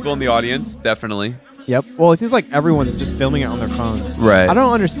other people in the audience, definitely. Yep. Well, it seems like everyone's just filming it on their phones. Right. I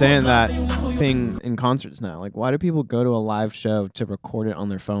don't understand that thing in concerts now. Like, why do people go to a live show to record it on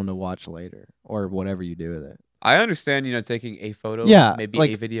their phone to watch later or whatever you do with it? I understand, taking a photo, maybe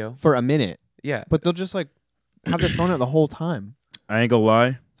like a video. for a minute. Yeah. But they'll just like have their phone out the whole time. I ain't gonna lie.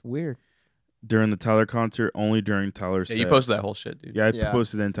 It's weird. During the Tyler concert, only during Tyler's set. You posted that whole shit, dude. Yeah, I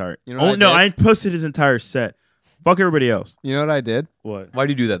posted the entire. You know what I posted his entire set. Fuck everybody else. You know what I did? What? Why'd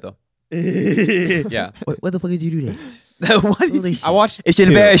you do that, though? Yeah. What the fuck did you do that? I watched. It's an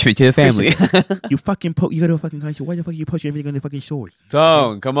embarrassment to the family. You fucking you go to a fucking concert. Why the fuck you post everything on the fucking story?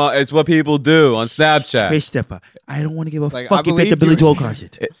 Tone, come on. It's what people do on Snapchat. Christopher, I don't want to give a Like, fuck I if at the believe Billy you- Joel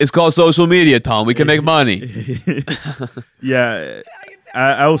concert. It's called social media, Tom. We can make money. Yeah,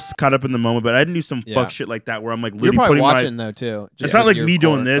 I was caught up in the moment, but I didn't do some Yeah. fuck shit like that where I'm like You're literally probably putting watching my. though too. It's just not with like your me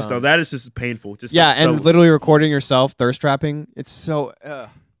doing core this phone. though. That is just painful. Just Yeah, the- and literally recording yourself thirst trapping. It's so.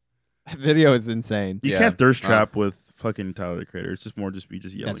 That video is insane. you Yeah. can't thirst trap with fucking Tyler the Creator. It's just more just be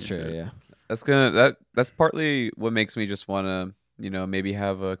just yelling. That's and true. shit. Yeah. That's partly what makes me just want to, maybe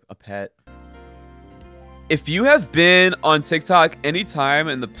have a pet. If you have been on TikTok anytime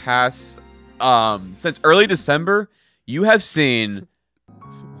in the past, since early December, you have seen.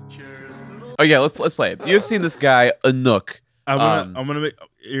 Oh yeah, let's play it. You have seen this guy, Anook. I'm gonna make.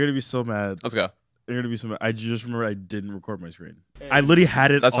 You're gonna be so mad. Let's go. You're gonna be so mad. I just remember I didn't record my screen. I literally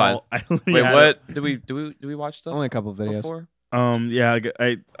had it. That's all. fine. I literally Wait, had what? it. Did we watch stuff? Only a couple of videos. Before? Yeah,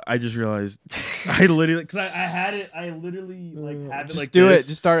 I just realized I literally because I had it. I literally have it Just like do this. it.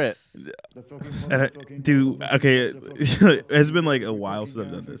 Just start it. And dude, okay, it's been like a while since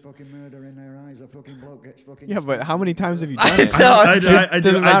I've done this. Yeah, but how many times have you done it?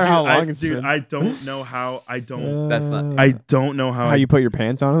 Doesn't matter how long it's dude, been. I don't know how. I don't. That's not. I don't know how. How you put your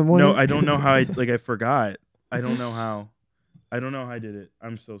pants on in the morning? No, I don't know how. I forgot. I don't know how. I don't know how I did it.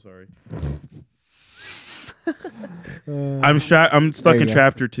 I'm so sorry. I'm stuck There in you go.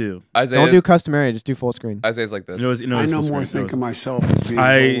 chapter 2. Don't do customary. Just do full screen. Isaiah's like this. I no more think of myself as being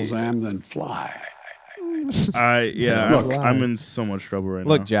as old as I am than fly. Look, I'm in so much trouble right now.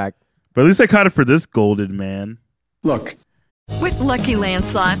 Look, Jack. But at least I caught it for this golden man. Look. With Lucky Land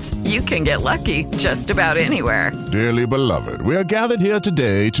Slots, you can get lucky just about anywhere. Dearly beloved, we are gathered here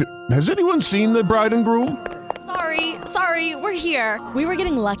today to... Has anyone seen the bride and groom? Sorry, we're here. We were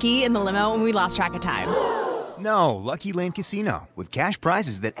getting lucky in the limo and we lost track of time. No, Lucky Land Casino, with cash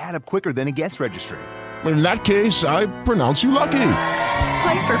prizes that add up quicker than a guest registry. In that case, I pronounce you lucky.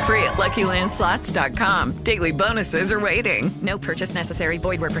 Play for free at LuckyLandSlots.com. Daily bonuses are waiting. No purchase necessary.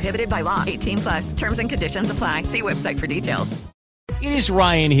 Void where prohibited by law. 18+. Terms and conditions apply. See website for details. It is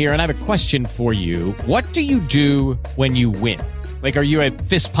Ryan here, and I have a question for you. What do you do when you win? Like, are you a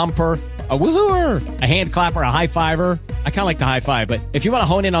fist pumper? A woohooer, a hand clapper, a high fiver. I kind of like the high five, but if you want to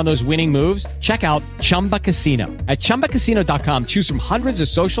hone in on those winning moves, check out Chumba Casino. At ChumbaCasino.com, choose from hundreds of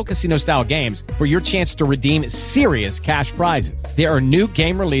social casino style games for your chance to redeem serious cash prizes. There are new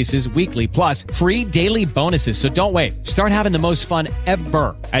game releases weekly, plus free daily bonuses. So don't wait. Start having the most fun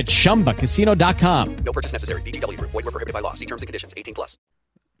ever at ChumbaCasino.com. No purchase necessary. VGW Group. Void where prohibited by law. See terms and conditions. 18+.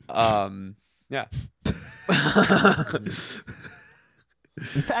 Yeah.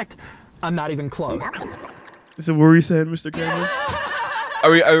 In fact, I'm not even close. So what were you saying, Mr. Cameron?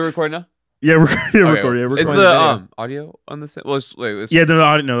 Are we recording now? Yeah, we're Okay. recording. Yeah, Is the audio on the same? Well, yeah, the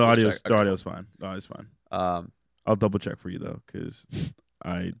audio's fine. The audio's fine. I'll double check for you though, because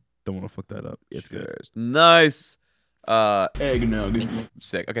I don't want to fuck that up. It's good. Nice. Eggnog.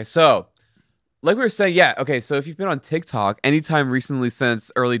 Sick. Okay, so like we were saying, yeah. Okay, so if you've been on TikTok anytime recently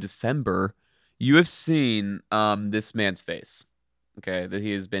since early December, you have seen this man's face. Okay, that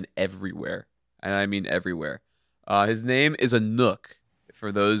he has been everywhere, and I mean everywhere. His name is Anook.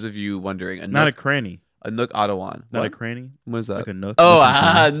 For those of you wondering, Anook, Not a cranny. Anook Otawan. Not What? a cranny. What is that? Like a nook. Oh,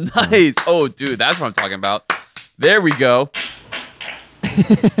 nice. Oh, dude, that's what I'm talking about. There we go.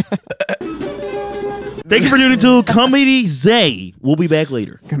 Thank you for tuning to Comedy Zay. We'll be back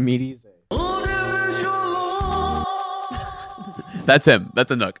later. Comedy Zay. That's him.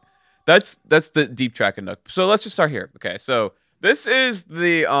 That's Anook. That's the deep track Anook. So let's just start here. Okay, so this is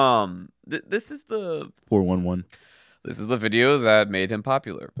the this is the 411. This is the video that made him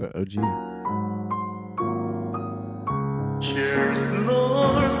popular. The OG. Cheers,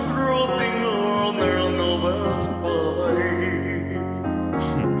 Lars, rotting on their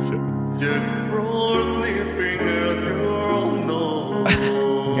Jack Frost sleeping at your nose.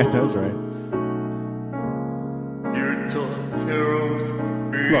 You got those right. Your top heroes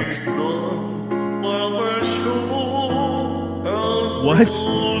being sung while we're What?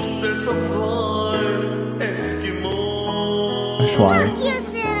 Schweier.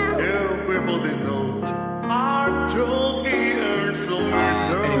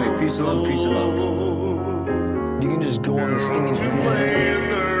 Anyway, peace and love, peace and love. You can just go on the stinging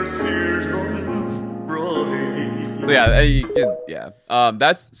So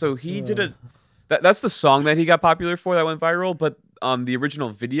that's so he did a. That's the song that he got popular for that went viral. But the original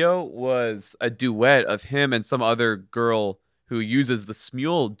video was a duet of him and some other girl who uses the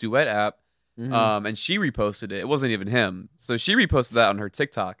Smule duet app. And she reposted it. It wasn't even him. So she reposted that on her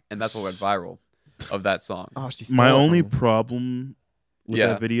TikTok, and that's what went viral of that song. Oh, she's my only problem with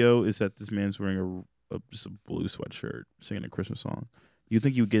that video is that this man's wearing just a blue sweatshirt singing a Christmas song. You'd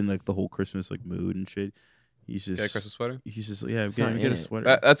think you would get in like the whole Christmas like mood and shit. He's just get a Christmas sweater. He's just get a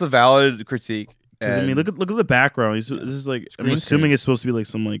sweater. That's a valid critique. I mean, look at the background. This is like I'm assuming it's supposed to be like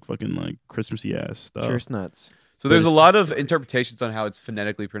some like fucking like Christmassy ass stuff. Chestnuts. So there's a lot of interpretations on how it's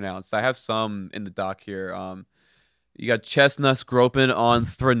phonetically pronounced. I have some in the doc here. You got chestnuts groping on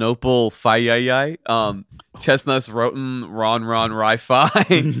Threnopal Fayayai. Chestnuts roten ron rye fi.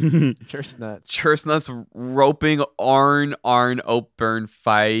 Chestnuts roping arn opern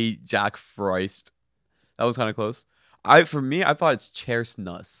fi Jack Froist. That was kind of close. For me, I thought it's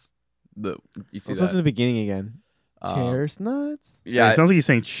chestnuts. You see Let's listen to the beginning again. Chestnuts. Yeah, it sounds like he's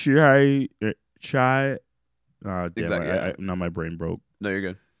saying chai. Damn, exactly. Now my brain broke. No, you're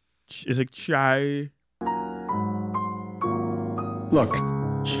good. It's like chai. Look.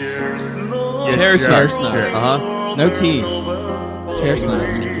 Chestnuts. No T.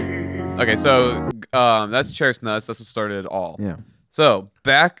 Chestnuts. Okay, so that's chestnuts. That's what started it all. Yeah. So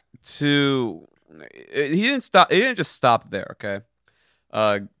back to he didn't stop. He didn't just stop there. Okay.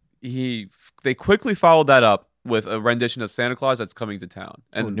 They quickly followed that up with a rendition of Santa Claus That's Coming to Town.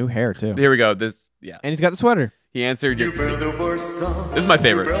 And new hair too. Here we go. And he's got the sweater. He answered your. This is my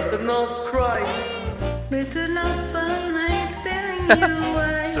favorite.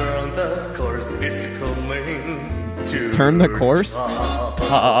 Turn the course?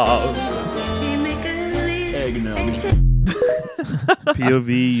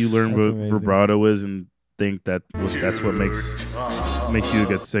 POV, you learn what vibrato is and think that's what makes you a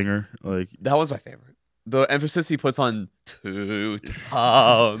good singer. Like that was my favorite. The emphasis he puts on to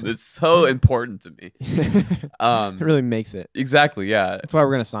town is so important to me. It really makes it. Exactly, yeah. That's why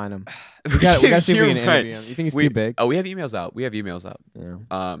we're gonna sign him. We gotta see if we can interview him. You think he's too big? Oh, we have emails out.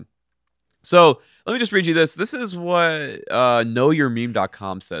 Yeah. So let me just read you this. This is what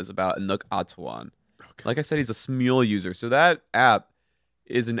knowyourmeme.com says about Anouk Atuan. Okay. Like I said, he's a Smule user. So that app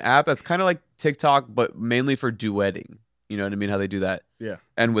is an app that's kind of like TikTok, but mainly for duetting. You know what I mean? How they do that. Yeah.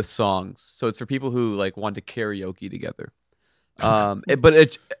 And with songs. So it's for people who like want to karaoke together.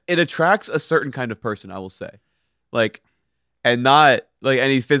 But it attracts a certain kind of person, I will say. Like, and not like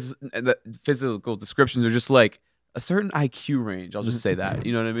any physical descriptions, are just like a certain IQ range. I'll just say that.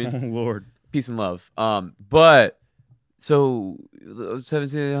 You know what I mean? Oh, Lord. Peace and love. But so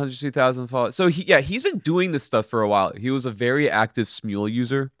 1,700,000 followers. So he's been doing this stuff for a while. He was a very active Smule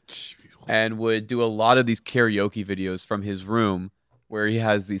user and would do a lot of these karaoke videos from his room where he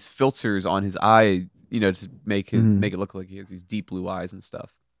has these filters on his eye, you know, to make it look like he has these deep blue eyes and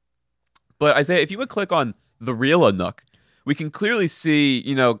stuff. But Isaiah, if you would click on the real Anouk, we can clearly see,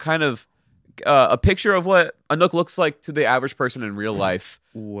 you know, kind of a picture of what Anouk looks like to the average person in real life,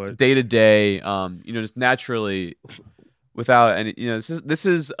 day to day. You know, just naturally, without any. You know, this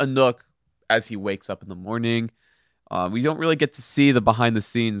is Anouk as he wakes up in the morning. We don't really get to see the behind the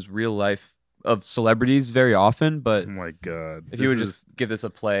scenes real life of celebrities very often. But oh my god, if you would just give this a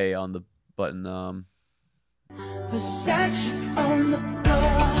play on the button.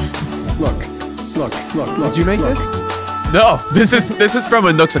 Look. Did you make this? No, this is from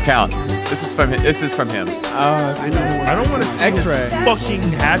Anouk's account. This is from him. I don't want to see X-ray. Fucking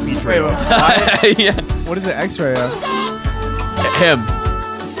happy trail. Yeah. What is it? X-ray of? Him.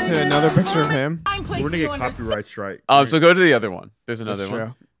 To another picture of him. We're gonna get copyright strike. So go to the other one. There's another That's one.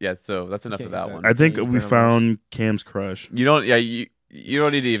 true. Yeah. So that's enough of that one. I think we found Cam's crush. You don't. Yeah. You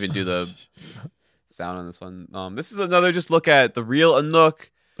don't need to even do the sound on this one. This is another just look at the real Anouk.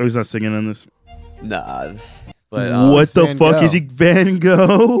 Oh, he's not singing on this. Nah. But what the fuck is he, Van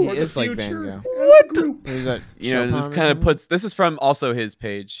Gogh? He is like Van Gogh. What the? You know, this kind of puts. This is from also his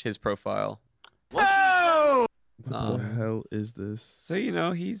page, his profile. What the hell is this? So you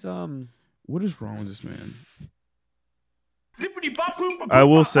know he's What is wrong with this man? I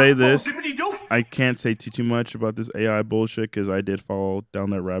will say this. I can't say too much about this AI bullshit because I did fall down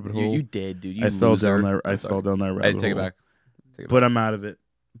that rabbit hole. You did, dude. I fell down that rabbit hole. Take it back. But I'm out of it.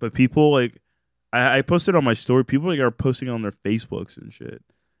 But people like I posted on my story. People like are posting on their Facebooks and shit.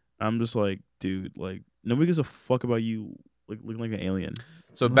 I'm just like, dude, like nobody gives a fuck about you like looking like an alien.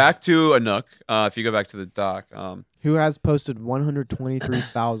 So back to Anouk. If you go back to the doc, who has posted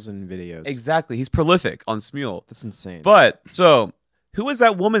 123,000 videos. Exactly. He's prolific on Smule. That's insane. But so who was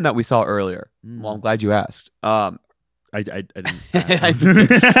that woman that we saw earlier? Well, I'm glad you asked. I didn't.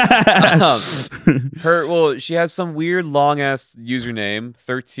 She has some weird long ass username.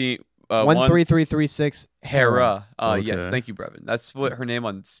 13336 Hera. Yes, thank you, Brevin. That's what her name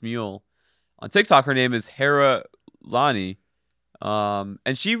on Smule. On TikTok, her name is Hera Lani.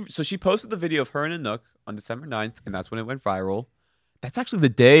 And she posted the video of her and Anouk on December 9th, and that's when it went viral. That's actually the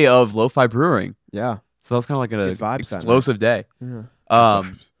day of Lo-Fi Brewing. Yeah. So that was kind of like an vibes explosive day. Yeah.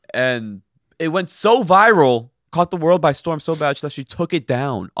 And it went so viral, caught the world by storm so bad that she took it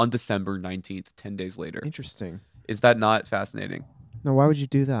down on December 19th, 10 days later. Interesting. Is that not fascinating? No, why would you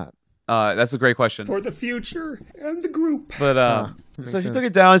do that? That's a great question. For the future and the group. But so she took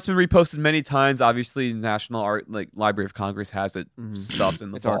it down. It's been reposted many times. Obviously, National Art Library of Congress has it stuffed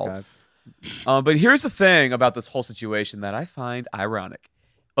in the vault. Archived. But here's the thing about this whole situation that I find ironic.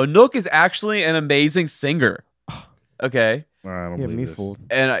 Anouk is actually an amazing singer. Okay. I don't believe this. Fooled.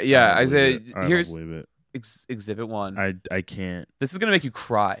 And Isaiah, here's don't believe it. Exhibit 1. I can't. This is gonna make you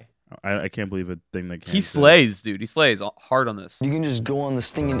cry. I can't believe a thing that can't. He slays, dude. He slays hard on this. You can just go on the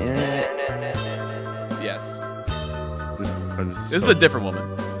stinging internet. Yes. This is a different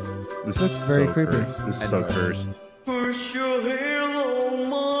woman. This looks is very so creepy. Cursed. This is so cursed.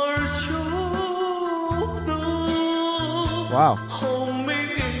 Wow.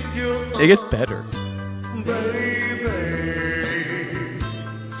 It gets better.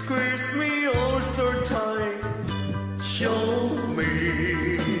 Squeeze me oh so tight. Show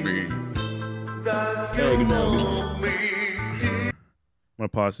me that you know me. I'm gonna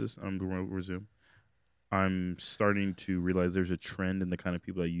pause this. I'm gonna resume. I'm starting to realize there's a trend in the kind of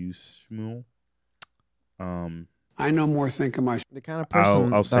people that use Smule. I no more think of myself. The kind of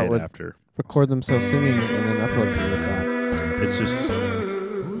person I'll say that it would after. record themselves singing and then upload it to this app. It's just.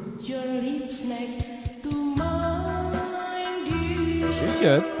 She's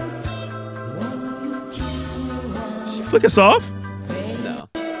good. She flick us off? No.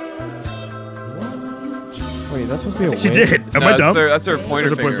 Wait, that's supposed to be a She wig? did. Am I dumb? That's her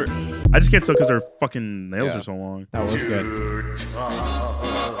pointer There's a finger. I just can't tell because her fucking nails are so long. That was good.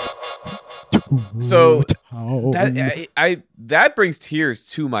 So that brings tears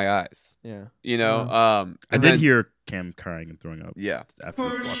to my eyes. Yeah. You know, I did hear Cam crying and throwing up. Yeah.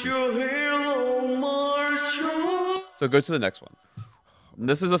 After So go to the next one.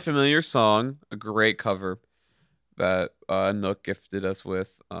 This is a familiar song, a great cover that Anouk gifted us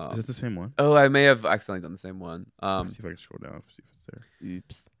with. Is it the same one? Oh, I may have accidentally done the same one. See if I can scroll down. See if it's there.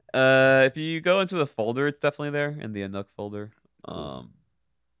 Oops. If you go into the folder, it's definitely there in the Anouk folder.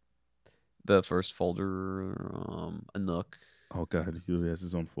 The first folder, Anouk. Oh god, he has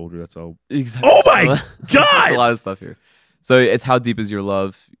his own folder. That's all. Exactly. Oh my god! There's a lot of stuff here. So it's How Deep Is Your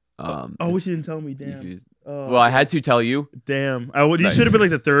Love? Oh, we didn't tell me. Damn. Well, I had to tell you. Damn. You should have been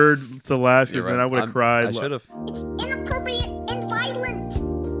like the third to last, because You're then right. I would have cried. I should have. It's inappropriate and violent.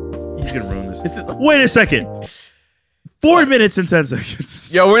 He's gonna ruin this. Wait a second. 4 minutes and 10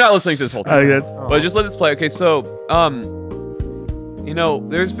 seconds. Yo, we're not listening to this whole thing. Okay. But just let this play. Okay, so you know,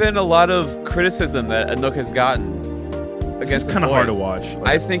 there's been a lot of criticism that Anouk has gotten against his kind of hard to voice. watch.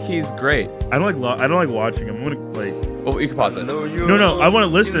 I think he's great. I don't like watching him. I'm gonna like. Well, you can pause it. No, I want to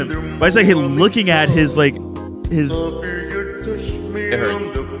listen to him. But it's like looking at his like his. It hurts.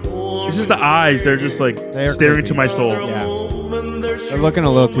 It's just the eyes. They're just like They're staring creepy. to my soul. Yeah. They're looking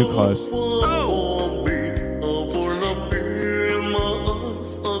a little too close.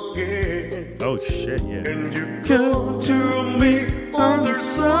 Oh shit! Yeah. Come to me on the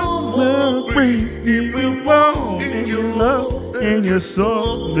summer breeze. Give me warm in your love and your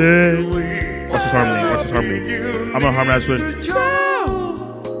soul. Watch this harmony. Watch this harmony. I'm gonna harmonize with.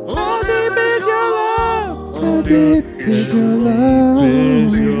 How deep is your love? How deep is your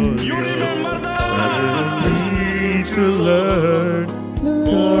love? I need to learn.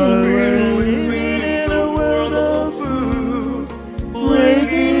 In a world of food,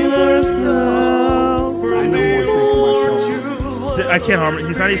 breaking us down. I no more think of myself. I can't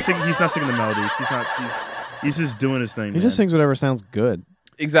harmonize. He's not singing the melody. He's just doing his thing. He just sings whatever sounds good.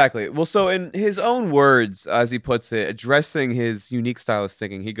 Exactly. Well, so in his own words, as he puts it, addressing his unique style of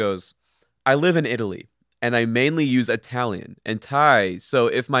singing, he goes, I live in Italy, and I mainly use Italian and Thai, so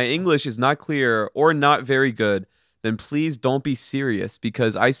if my English is not clear or not very good, then please don't be serious,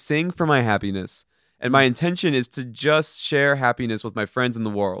 because I sing for my happiness, and my intention is to just share happiness with my friends in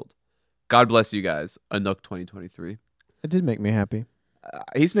the world. God bless you guys. Anouk 2023. It did make me happy.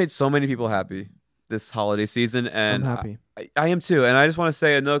 He's made so many people happy this holiday season, and I'm happy. I am too. And I just want to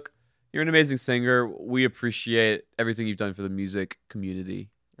say, Anouk, you're an amazing singer. We appreciate everything you've done for the music community.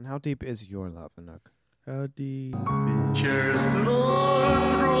 And how deep is your love, Anouk? How deep?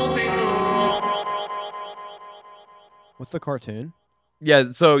 What's the cartoon?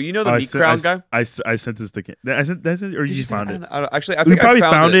 Yeah, so you know the meat crown guy? I sent this to Ken. I sent or you just found it? Actually, I we think probably I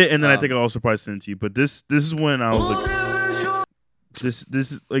found it, and then I think I also probably sent it to you. But this is when I was like, this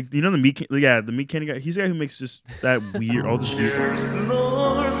is like, you know, the meat candy guy. He's the guy who makes just that weird, all this weird.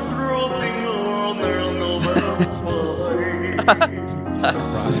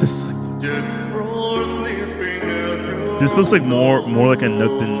 This looks like more like a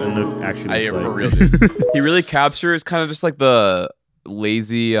Nook than a Nook actually looks for like. real, dude. He really captures kind of just like the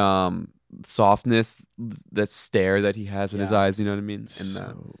lazy softness, that stare that he has in his eyes, you know what I mean?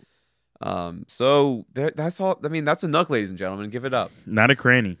 And so that's all. I mean, that's Anouk, ladies and gentlemen. Give it up. Not a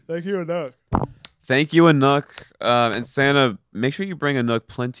cranny. Thank you, Anouk. Thank you, Anouk. And Santa, make sure you bring Anouk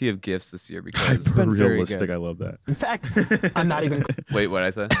plenty of gifts this year because Realistic. I love that. In fact, I'm not even. Wait, what I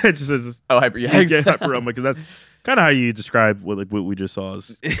said? Hyper. Yeah, Hyper realm, because that's kind of how you describe what we just saw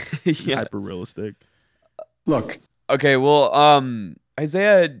as hyper realistic. Look. Okay, well,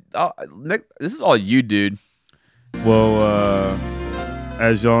 Isaiah, this is all you, dude. Well,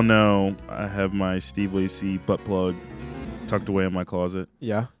 as y'all know, I have my Steve Lacy butt plug tucked away in my closet.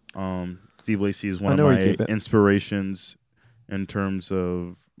 Yeah. Steve Lacy is one of my inspirations in terms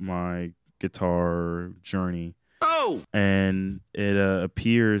of my guitar journey. Oh! And it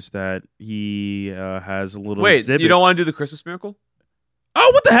appears that he has a little. Wait, exhibit. You don't want to do the Christmas Miracle?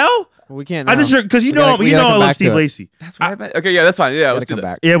 Oh, what the hell? Well, we can't. I just because you know I love Steve Lacy. That's what I meant. Okay, yeah, that's fine. Yeah, let's do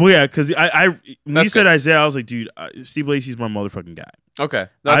this. Yeah, well, yeah, because I when you said good. Isaiah, I was like, dude, Steve Lacy's my motherfucking guy. Okay,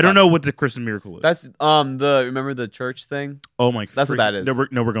 I don't know what the Christmas Miracle is. That's remember the church thing? Oh my! That's what that is.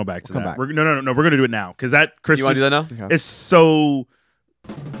 No, we're going back to that. No, we're gonna do it now because that Christmas. You want to do that now? Okay. It's so.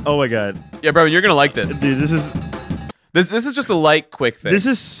 Oh my god! Yeah, bro, you're gonna like this, dude. This is just a light, quick thing. This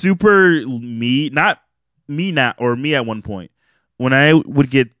is super me, not me now or me at one point when I would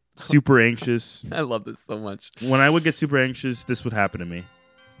get super anxious. I love this so much. When I would get super anxious, this would happen to me.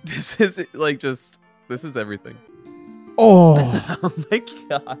 This is like this is everything. Oh, oh my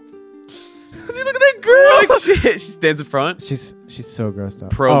god! Look at that girl. Like, she stands in front. She's so grossed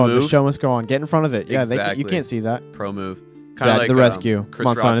up. Pro move. The show must go on. Get in front of it. Yeah, exactly. you can't see that. Pro move. Dad, like, the rescue. Come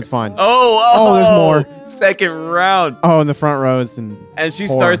on, son. It's fine. Oh, there's more. Second round. Oh, in the front rows and she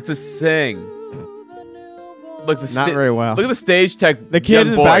starts to sing. Look, not very well. Look at the stage tech. The kid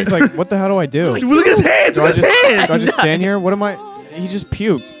in the back's like, "What the hell do I do? Look at his hands. Do I just stand here? What am I? He just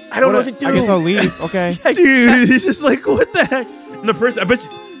puked. I don't know what to do. I guess I'll leave. Okay, dude. He's just like, what the heck? And the person, I bet you.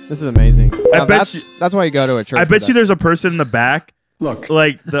 This is amazing. That's why you go to a church. I bet you there's a person in the back. Look,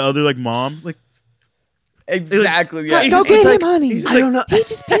 like the other mom, like. Exactly. Yeah. Go get him, honey. I don't know. He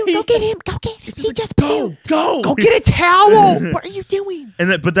just puked. Go get him. Go get him. He just puked. Go get a towel. What are you doing?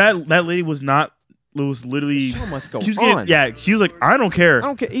 And but that lady was not. It was literally. The show must go she was on. She was like, I don't care. I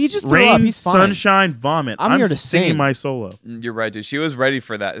don't care. He just rain, threw up. He's fine. Sunshine, vomit. I'm here to singing sing my solo. You're right, dude. She was ready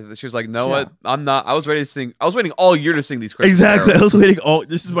for that. She was like, "No, what? I'm not. I was ready to sing. I was waiting all year to sing these Christmas Exactly. carols. I was waiting all.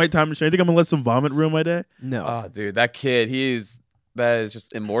 This is my time to shine. I think I'm gonna let some vomit ruin my day. No. Oh, dude, that kid. That is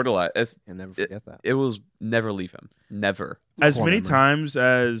just immortalized. I'll never forget that. It will never leave him. Never. As many times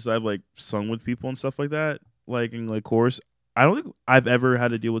as I've like sung with people and stuff like that, like in like chorus, I don't think I've ever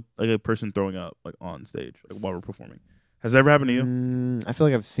had to deal with like a person throwing up like on stage, like while we're performing. Has that ever happened to you? I feel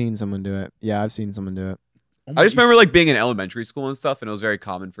like I've seen someone do it. Yeah, I've seen someone do it. I just remember like being in elementary school and stuff, and it was very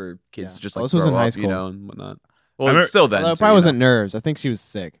common for kids to just like this was in throw high up, school, you know, and whatnot. Well, still then. It too, probably wasn't nerves. I think she was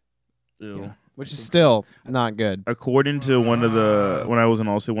sick. Ew. Yeah. Which is still not good. According to when I was in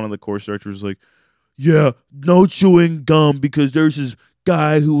Allstate, one of the course directors was like, yeah, no chewing gum because there's this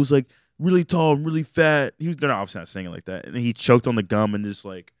guy who was like really tall and really fat. They're obviously not saying it like that. And he choked on the gum and just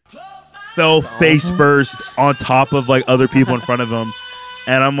like fell face first on top of like other people in front of him.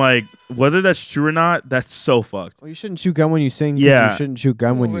 And I'm like, whether that's true or not, that's so fucked. Well, you shouldn't chew gum when you sing. Yeah. You shouldn't chew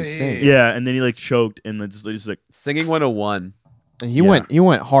gum when you sing. Yeah. And then he like choked and then just like singing 101. And he went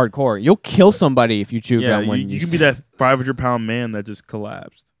hardcore. You'll kill somebody if you chew gum when you can be that 500-pound man that just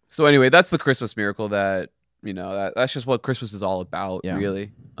collapsed. So anyway, that's the Christmas miracle that, you know, that's just what Christmas is all about,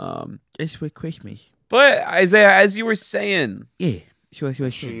 really. It's what Christmas. But Isaiah, as you were saying, Steve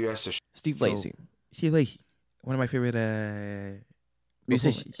Lacy. Steve Lacy, one of my favorite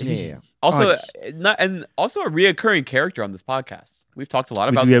musicians. Yeah. Also, also a reoccurring character on this podcast. We've talked a lot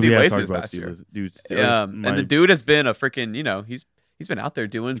about Steve Lacy this past year. Dude, and the dude has been a freaking, you know, he's he's been out there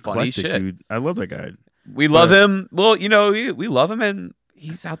doing funny Eclectic, shit. dude. I love that guy. We love him. Well, we love him, and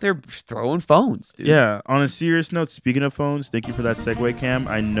he's out there throwing phones, dude. Yeah. On a serious note, speaking of phones, thank you for that segue, Cam.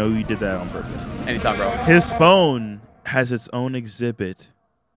 I know you did that on purpose. Anytime, bro. His phone has its own exhibit.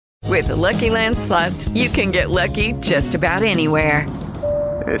 With the Lucky Land Slots, you can get lucky just about anywhere.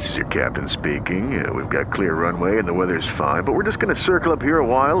 This is your captain speaking. We've got clear runway and the weather's fine, but we're just going to circle up here a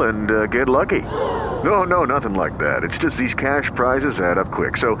while and get lucky. No, nothing like that. It's just these cash prizes add up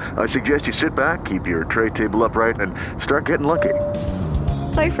quick. So I suggest you sit back, keep your tray table upright, and start getting lucky.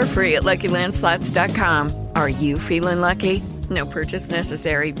 Play for free at LuckyLandSlots.com. Are you feeling lucky? No purchase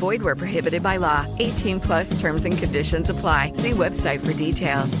necessary. Void where prohibited by law. 18+ terms and conditions apply. See website for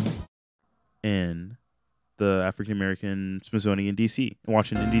details. In the African American Smithsonian in D.C.,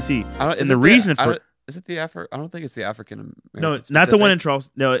 Washington D.C. Is it the I don't think it's the African American. No, it's not the one in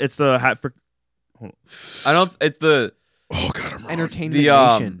Charleston. No, it's the hold on. It's the. Oh God, I'm wrong. Entertainment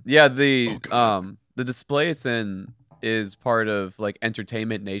Nation. Yeah, the display it's in is part of like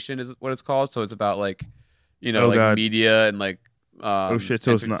Entertainment Nation is what it's called. So it's about like, God. media and like. Oh shit!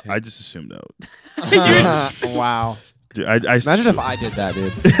 So it's not. I just assumed that. Wow. Dude, I imagine if I did that,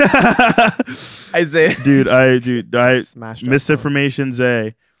 dude. Isaiah, dude, I Smashed up, misinformation.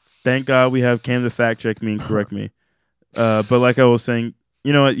 Zay. Thank God we have Cam to fact check me and correct me. But like I was saying,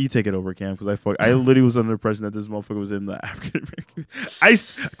 you know what? You take it over, Cam, because I literally was under the impression that this motherfucker was in the African American. I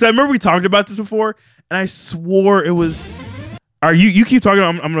remember we talked about this before, and I swore it was. You keep talking.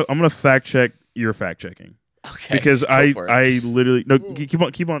 I'm gonna fact check your fact checking. Okay, because I literally keep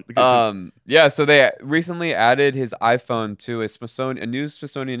on. Yeah, so they recently added his iPhone to a new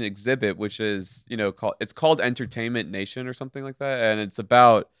Smithsonian exhibit, which is called Entertainment Nation or something like that, and it's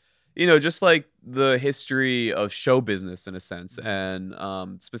about just like the history of show business in a sense, and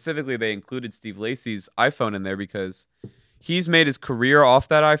specifically they included Steve Lacy's iPhone in there because he's made his career off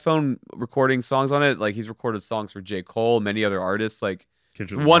that iPhone, recording songs on it. Like he's recorded songs for J. Cole, many other artists, like.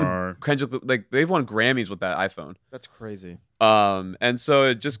 Kendrick, like they've won Grammys with that iPhone. That's crazy. And so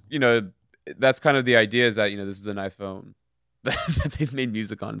it just that's kind of the idea is that this is an iPhone that they've made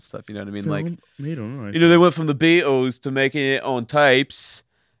music on and stuff. You know what I mean? Like they went from the Beatles to making it on tapes,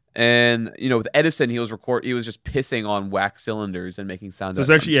 and with Edison he was just pissing on wax cylinders and making sounds. So it's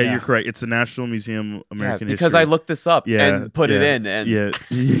actually you're correct. It's the National Museum American History. Because I looked this up and put it in. And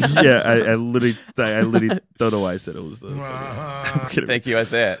I literally don't know why I said it was the. Thank you,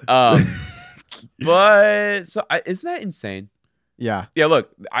 Isaiah. But so isn't that insane? Yeah. Yeah.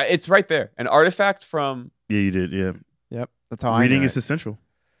 Look, it's right there. An artifact from. Yeah, you did. Yeah. Yep. That's how reading is essential.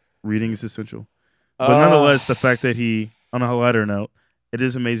 Reading is essential. But nonetheless, the fact that he, on a lighter note, it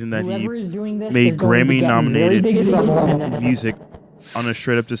is amazing that he made Grammy-nominated music on a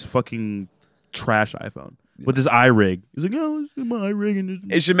straight up just fucking trash iPhone with his iRig. He's like, "Oh, it's my iRig," and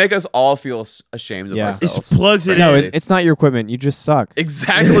it should make us all feel ashamed of ourselves. It plugs it in. No, it's not your equipment. You just suck.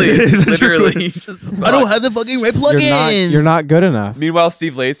 Exactly. Literally, you just suck. I don't have the fucking right plugins. You're not good enough. Meanwhile,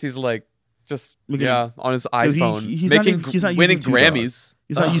 Steve Lacy's like just on his iPhone, he's winning Grammys.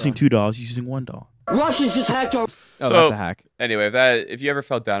 He's not using $2. He's using $1. Russians just hacked our. Oh, that's a hack. Anyway, if you ever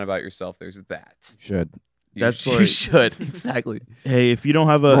felt down about yourself, there's that. Should. You should. Exactly. Hey, if you don't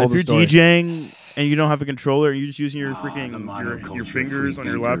have if you're DJing and you don't have a controller and you're just using your freaking your fingers on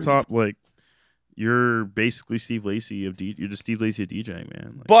your laptop, like you're basically Steve Lacy you're the Steve Lacy of DJing,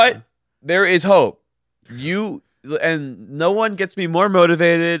 man. Like, but there is hope. And no one gets me more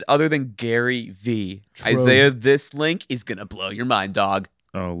motivated other than Gary V. True. Isaiah, this link is gonna blow your mind, dog.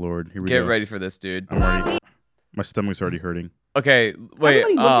 Oh Lord, here we go. Get ready for this, dude. My stomach's already hurting. Okay, wait.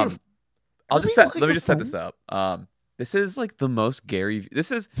 Let me just set this up. This is like the most Gary V.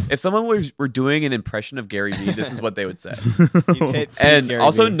 This is if someone were doing an impression of Gary V, this is what they would say. And Gary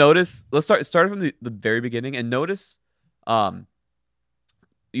also V. Notice. Let's start from the very beginning and notice,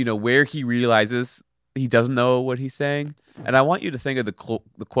 where he realizes he doesn't know what he's saying. And I want you to think of the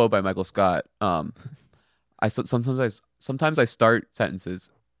quote by Michael Scott. Sometimes I start sentences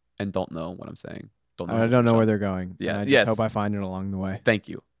and don't know what I'm saying. I don't know where they're going. Yeah. I just hope I find it along the way. Thank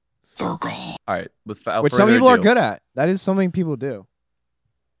you. Circle. All right. Which some people are good at. That is something people do.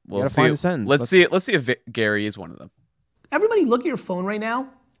 We'll gotta find a sentence. Let's see if Gary is one of them. Everybody look at your phone right now.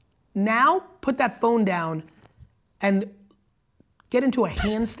 Now put that phone down and get into a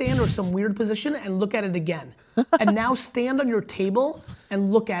handstand or some weird position and look at it again. And now stand on your table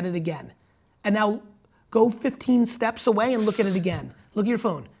and look at it again. And now go 15 steps away and look at it again. Look at your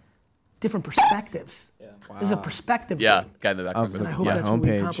phone. Different perspectives. Yeah. Wow. This is a perspective game. game. Guy in the back. I hope that's what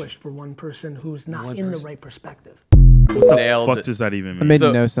we accomplished for one person who's not in the right perspective. What the nailed fuck it. does that even mean? It made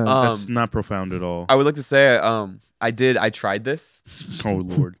no sense. That's not profound at all. I would like to say, I tried this. Oh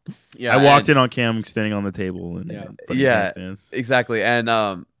Lord. Yeah, I walked in on Cam standing on the table and yeah, exactly. And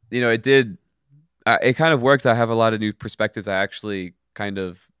it did. It kind of worked. I have a lot of new perspectives. I actually kind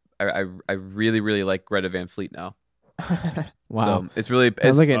of, I really, really like Greta Van Fleet now. Wow. So it's really,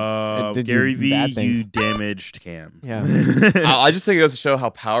 it's like it did Gary V, bad things. you damaged Cam. Yeah. I just think it goes to show how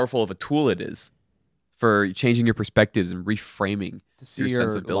powerful of a tool it is for changing your perspectives and reframing To see your your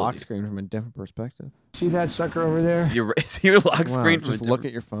sensibility. lock screen from a different perspective. See that sucker over there? See your lock Wow, screen. just look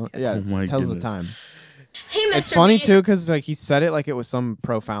at your phone. Yeah, Oh my it tells the goodness. time. Hey, It's Mr. funny Mason. too because like he said it like it was some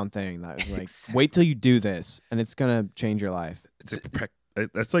profound thing that was like, wait till you do this and it's gonna change your life.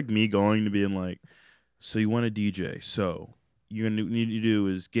 That's like me going to being like, so you want to DJ? So you're gonna need to do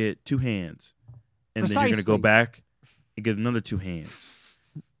is get 2 hands, and then you're gonna go Precisely. back and get another 2 hands,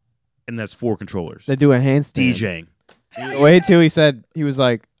 and that's 4 controllers. They do a handstand. DJing. Wait till he said he was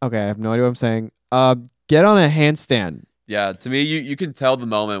like, okay, I have no idea what I'm saying. Get on a handstand. Yeah, to me, you can tell the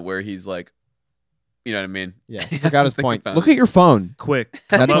moment where he's like, you know what I mean? Yeah, He forgot has his to think point. about Look it. at your phone. Quick.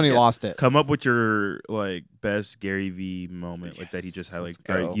 That's come when he up- lost it. Come up with your like best Gary V moment, like that he just had. Like, let's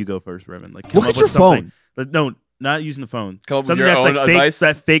all right, go. you go first, Revan. Like, Look come at up your with something. phone. But no, not using the phone. Come up with Something your that's own like advice?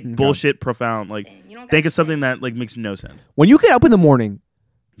 fake, that fake Okay. bullshit, profound. Like, think of something that like makes no sense. When you get up in the morning,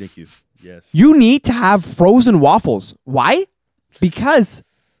 Thank you. Yes. you need to have frozen waffles. Why? Because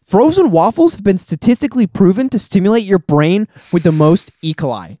frozen waffles have been statistically proven to stimulate your brain with the most E.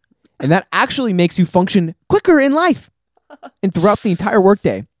 coli. And that actually makes you function quicker in life and throughout the entire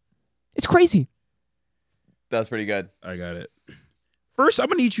workday. It's crazy. That's pretty good. I got it. First, I'm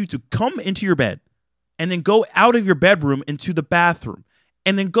gonna need you to come into your bed, and then go out of your bedroom into the bathroom,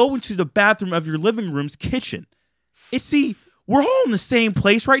 and then go into the bathroom of your living room's kitchen. See, we're all in the same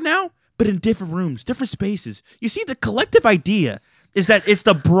place right now, but in different rooms, different spaces. You see, the collective idea is that it's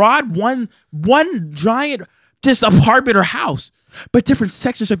the broad one giant just apartment or house, but different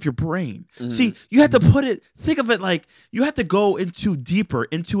sections of your brain. See, you have to think of it like you have to go deeper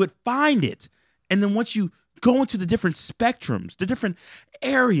into it, find it. And then once you go into the different spectrums, the different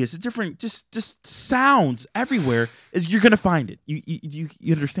areas, the different just sounds everywhere, is you're gonna find it. You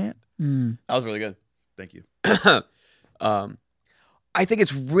understand? That was really good. Thank you. I think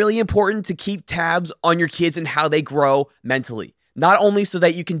it's really important to keep tabs on your kids and how they grow mentally. Not only so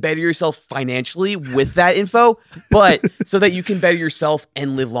that you can better yourself financially with that info, but so that you can better yourself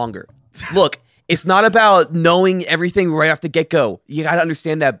and live longer. Look, it's not about knowing everything right off the get-go. You got to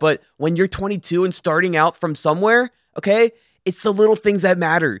understand that. But when you're 22 and starting out from somewhere, okay, it's the little things that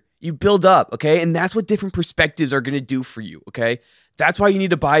matter. You build up, okay? And that's what different perspectives are going to do for you, okay? That's why you need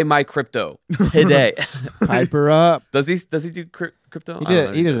to buy my crypto today. Hype her up. Does he do crypto? He I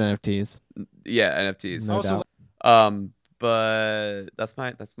don't know. did NFTs. Yeah, NFTs. No doubt. But that's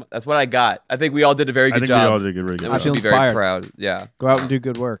what I got. I think we all did a very good think job. we all did a very good And job. we should I be feel very inspired. proud. Yeah. Go out and do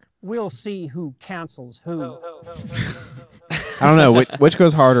good work. We'll see who cancels who. I don't know. Which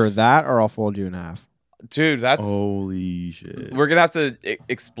goes harder, that or I'll fold you in half? Dude, that's holy shit. We're gonna have to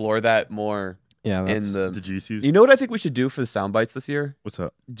explore that more. Yeah, in the juicies. You know what I think we should do for the sound bites this year? What's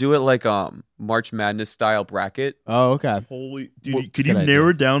up? Do it like March Madness style bracket. Oh, okay. Holy dude, could good you idea. narrow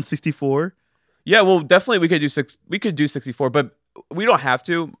it down 64? Yeah, well, definitely we could do We could do 64, but we don't have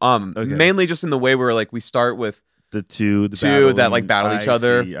to. Mainly just in the way where like we start with the two that like battle each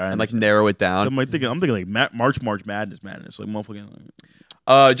other I and like understand. narrow it down. I'm thinking like March Madness, like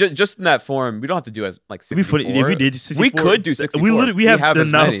motherfucking. Just in that form, we don't have to do as like 64. It'd be funny if we did 64. We could do 64. We have as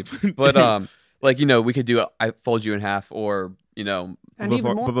enough. many, but like we could do I fold you in half, or And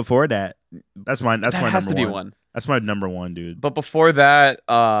but before that, that's my that number has to be one. one. That's my number one, dude. But before that,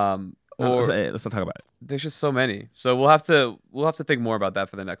 let's not talk about it. There's just so many, so we'll have to think more about that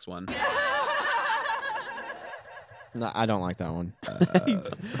for the next one. No, I don't like that one.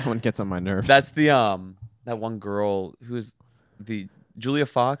 That one gets on my nerves. That's the that one girl who's the Julia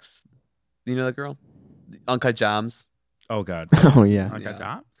Fox. You know that girl, Uncut Jams. Oh God. Oh yeah. Uncut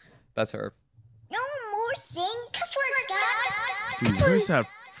Jam? That's her. No more saying cuss words, guys. Dude, where's that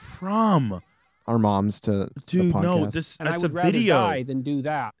from? Our moms to Dude, the podcast. no, And that's I a would rather video. die than do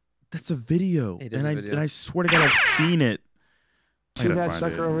that. That's a video. It is a video. And I swear to God, I've seen it. I See gotta that find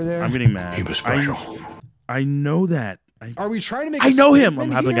sucker it. over there? I'm getting mad. He was special. I know that. Are we trying to make? I a know him.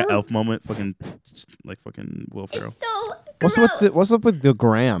 I'm statement having like here? an elf moment. Fucking Will Ferrell. What's up with the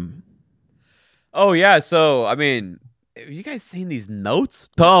gram? Oh yeah, so I mean, have you guys seen these notes?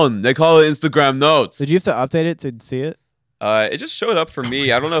 Tone. They call it Instagram notes. Did you have to update it to see it? It just showed up for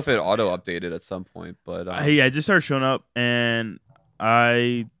me. I don't know if it auto updated at some point, but I just started showing up, and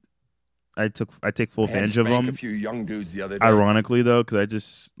I I take full advantage of Spank them. a few young dudes the other day. Ironically, though, because I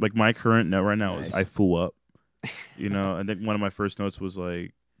just like my current note right now is I fool up. You know, I think one of my first notes was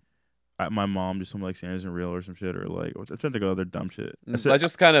like, my mom just something like Santa isn't real or some shit, or like I'm trying to think of other dumb shit.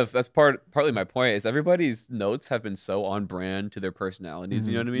 That's partly my point is everybody's notes have been so on brand to their personalities.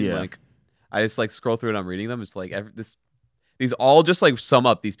 You know what I mean? Yeah. Like I just like scroll through and I'm reading them. It's like these all just like sum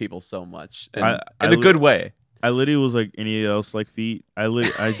up these people so much in a good way. I literally was like any else like feet. I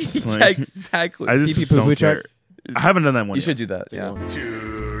just like Yeah, exactly. I just Pee-pee don't poo-poo care. check? I haven't done that one. You yet. should do that. Yeah.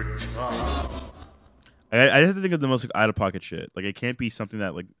 I have to think of the most like out of pocket shit. Like it can't be something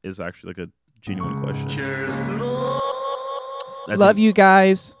that like is actually like a genuine question. Love you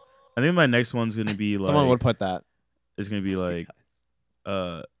guys. I think my next one's gonna be like Someone would put that. It's gonna be like,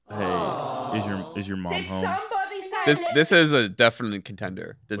 hey, is your mom home? This is a definite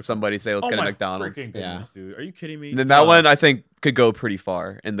contender. Did somebody say let's Oh get a my McDonald's? freaking goodness, dude. Are you kidding me? And then that one I think could go pretty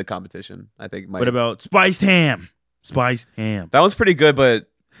far in the competition. I think. What about spiced ham? Spiced ham. That one's pretty good, but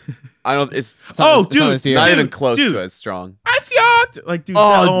I don't. It's not even close to as strong. I feel like dude.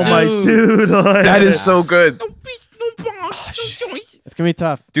 Oh, my dude, like, that is so good. It's gonna be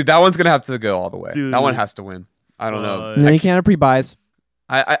tough. Dude, that one's gonna have to go all the way. Dude. That one has to win. I don't know. No, you can't have pre-buys.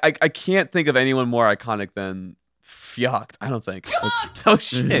 I can't think of anyone more iconic than Fyocked. I don't think. Oh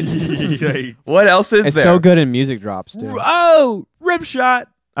shit. What else is It's there? so good in music drops too. Oh, rip shot.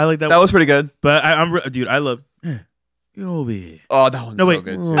 I like that. That was pretty good. But dude, I love. Get over here. Oh, that one's No, so wait.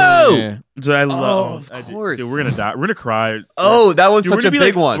 good too. Oh, Yeah. so I love. of course. Dude, we're gonna die. We're gonna cry. Oh, that was Dude, we're such a gonna be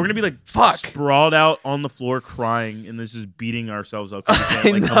big like, one. We're gonna be like Fuck. sprawled out on the floor crying, and this is beating ourselves up. 'Cause we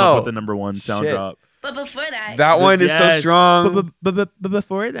can't, like, come know. up with the number one sound Shit. drop. But before that, That one is so Yes. strong. But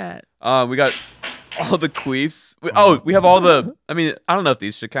before that, We got all the queefs. We have all the. I mean, I don't know if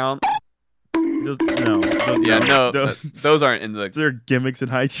these should count. Yeah, no, those aren't in the. They're gimmicks and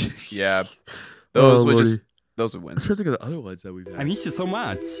hygiene. Yeah, those would Lordy. just those would win. I'm trying to think of the other ones that we've had. I miss you so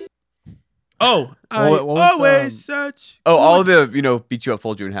much. Oh, I what was, always such. Oh, all the beat you up,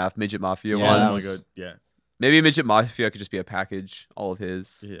 fold you in half, midget mafia Yeah, that ones. was good. Yeah. Maybe midget mafia could just be a package. All of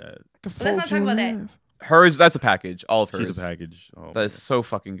his. Yeah. let's not talk about that. Hers. That's a package. All of hers. She's a package. Oh, That is so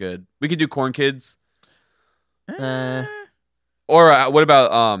fucking good. We could do Corn Kids. Eh. Or what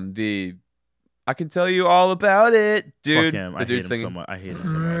about the? I can tell you all about it, dude. Fuck him. The I dude hate him singing. so much. I hate him so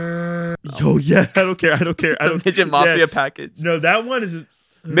much. Yo, yeah. I don't care. I don't care. I The don't. midget mafia Yeah. package. No, that one is.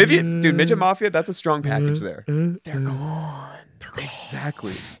 Maybe, dude, midget mafia. That's a strong package there. They're gone.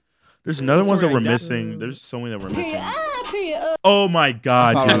 Exactly. There's another ones that we're missing. There's so many that we're missing. Oh my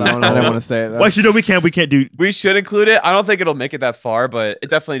god, I dude. didn't want to say it. Though. Why should we can't do. We should include it. I don't think it'll make it that far, but it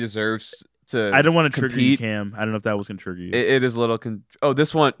definitely deserves to. I don't want to trigger you, compete. Cam. I don't know if that was gonna trigger you. It is a little. Oh,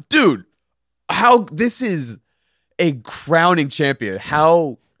 this one, dude. How this is a crowning champion.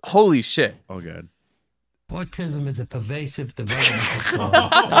 How holy shit. Oh god. Autism is a pervasive developmental disorder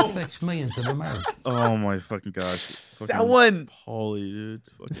that affects millions of Americans. Oh my fucking gosh. That one Pauly, dude.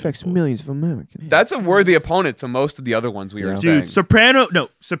 Fucking affects Pauly. millions of Americans. That's a worthy opponent to most of the other ones we were saying. Dude,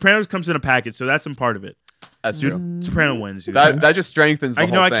 Sopranos comes in a package, so that's some part of it. That's dude, true. Soprano wins, dude. That just strengthens the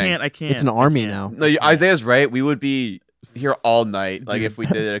whole I thing. can't. It's an army now. No, Isaiah's right. We would be here all night, like if we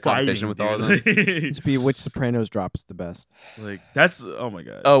did a competition with all of them. Just be which Sopranos drop is the best. Like that's oh my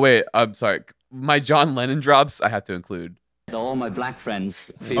god. Oh wait, I'm sorry. My John Lennon drops I have to include. All my black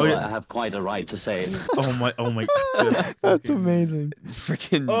friends feel I have quite a right to say it. Oh my god. That's amazing.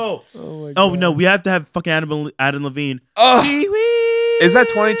 Freaking my Oh no, we have to have fucking Adam Levine. Oh, is that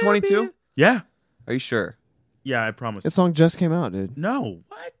 2022? Yeah. Are you sure? Yeah, I promise. That song just came out, dude. No,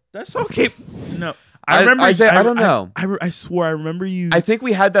 what? That song came. No, I remember. Isaiah, I don't know. I swore I remember you. I think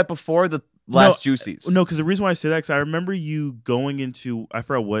we had that before the last Juicies. No, because the reason why I say that is I remember you going into I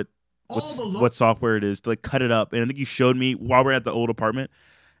forgot what software it is to like cut it up, and I think you showed me while we're at the old apartment,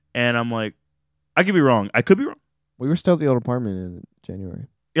 and I'm like, I could be wrong. I could be wrong. We were still at the old apartment in January.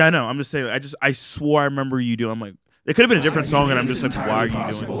 Yeah, I know. I'm just saying. I swore I remember you doing. I'm like, it could have been a different song, and I'm just like, why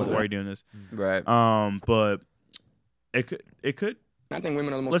are you doing this? Right. But it could. I think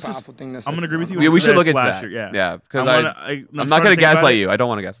women are the most powerful thing that's. I'm gonna agree with you. We should look into Slasher, that. Yeah, because I'm not gonna gaslight you. I don't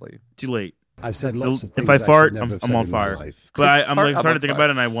want to gaslight you. Too late. I've said lots of things if I fart, should never have I'm said on in my fire. life. But I'm like I'm starting on to think fire. about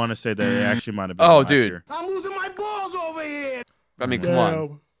it, and I want to say that it actually might have been. Oh, last dude. year. I'm losing my balls over here. I mean, come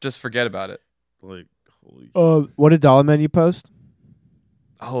on. Just forget about it. Like, holy. What did Dollar Menu post?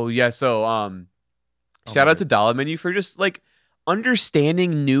 Oh yeah. So shout out to Dollar Menu for just like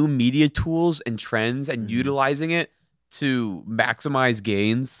understanding new media tools and trends and utilizing it to maximize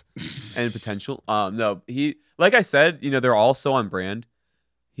gains and potential. No, he like I said, they're all so on brand.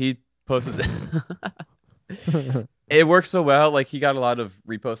 He posted it worked so well. Like he got a lot of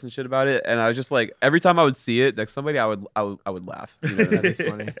reposts and shit about it, and I was just like, every time I would see it, like somebody, I would laugh. You know, that is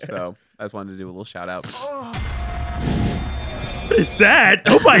funny. So I just wanted to do a little shout out. What is that?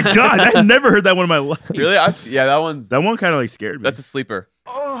 Oh my god, I've never heard that one in my life. Really? That one kind of like scared me. That's a sleeper.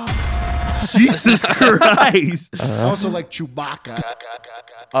 Jesus Christ. Also like Chewbacca.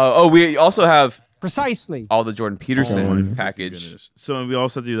 We also have precisely all the Jordan Peterson package. So we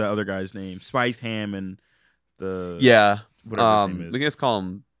also do that other guy's name, Spice Ham, and the whatever his name is. We can just call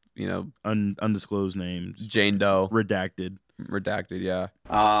him, you know, undisclosed names. Jane Doe, redacted. Yeah.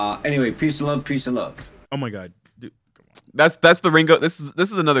 Anyway, peace and love, peace and love. Oh my god, dude, that's the Ringo. This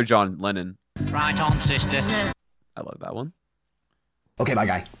is another John Lennon. Right on, sister. I love that one. Okay, bye,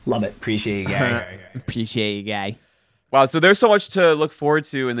 guy. Love it. Appreciate you, guy. Appreciate you, guy. Wow, so there's so much to look forward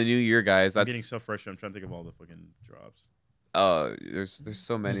to in the new year, guys. I'm getting so frustrated. I'm trying to think of all the fucking drops. There's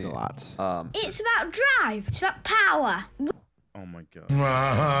so many. There's a lot. It's about drive. It's about power. Oh my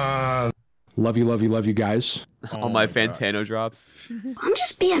god. Love you, guys. All my Fantano drops. I'm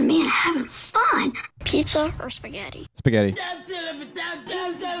just being me and having fun. Pizza or spaghetti? Spaghetti.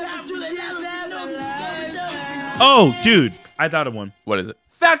 Oh, dude, I thought of one. What is it?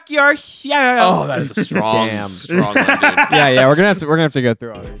 Fuck your shit. Oh, that is a strong, Damn. strong one, dude. Yeah, we're gonna have to go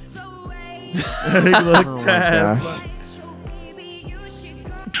through all these.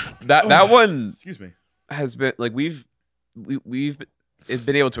 That one. Excuse me. Has been like we've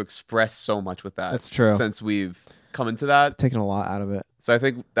been able to express so much with that. That's true. Since we've come into that, Taking a lot out of it. so I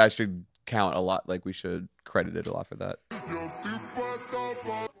think that should count a lot. Like we should credit it a lot for that.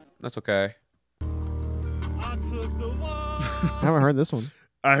 That's okay. I haven't heard this one.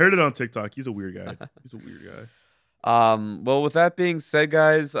 I heard it on TikTok. He's a weird guy. Well, with that being said,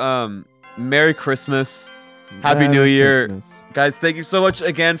 guys, Merry Christmas. Happy New Year. Christmas. Guys, thank you so much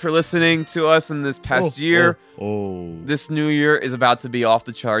again for listening to us in this past year. This new year is about to be off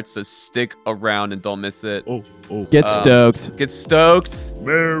the charts, so stick around and don't miss it. Get stoked. Get stoked.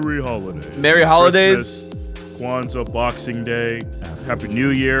 Merry holidays. Merry holidays. Christmas, Kwanzaa, Boxing Day. Happy New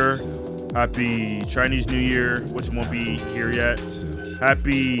Year. Happy Chinese New Year, which won't be here yet.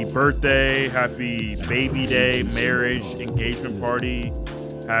 Happy birthday. Happy baby day, marriage, engagement party.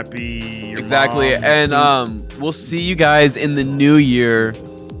 Happy Exactly. mom. And we'll see you guys in the new year.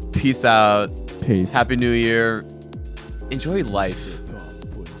 Peace out. Peace. Happy New Year. Enjoy life.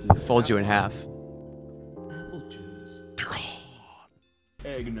 Fold you in half.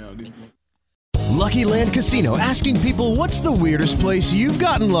 Lucky Land Casino, asking people, what's the weirdest place you've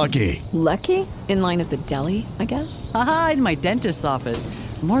gotten lucky? Lucky? In line at the deli, I guess? Aha, in my dentist's office.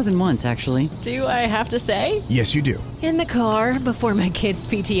 More than once, actually. Do I have to say? Yes, you do. In the car before my kids'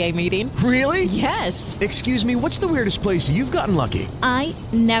 PTA meeting. Really? Yes. Excuse me, what's the weirdest place you've gotten lucky? I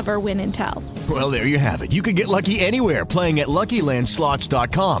never win and tell. Well, there you have it. You can get lucky anywhere, playing at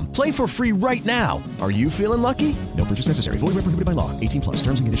LuckyLandSlots.com. Play for free right now. Are you feeling lucky? No purchase necessary. Void where prohibited by law. 18+.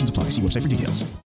 Terms and conditions apply. See website for details.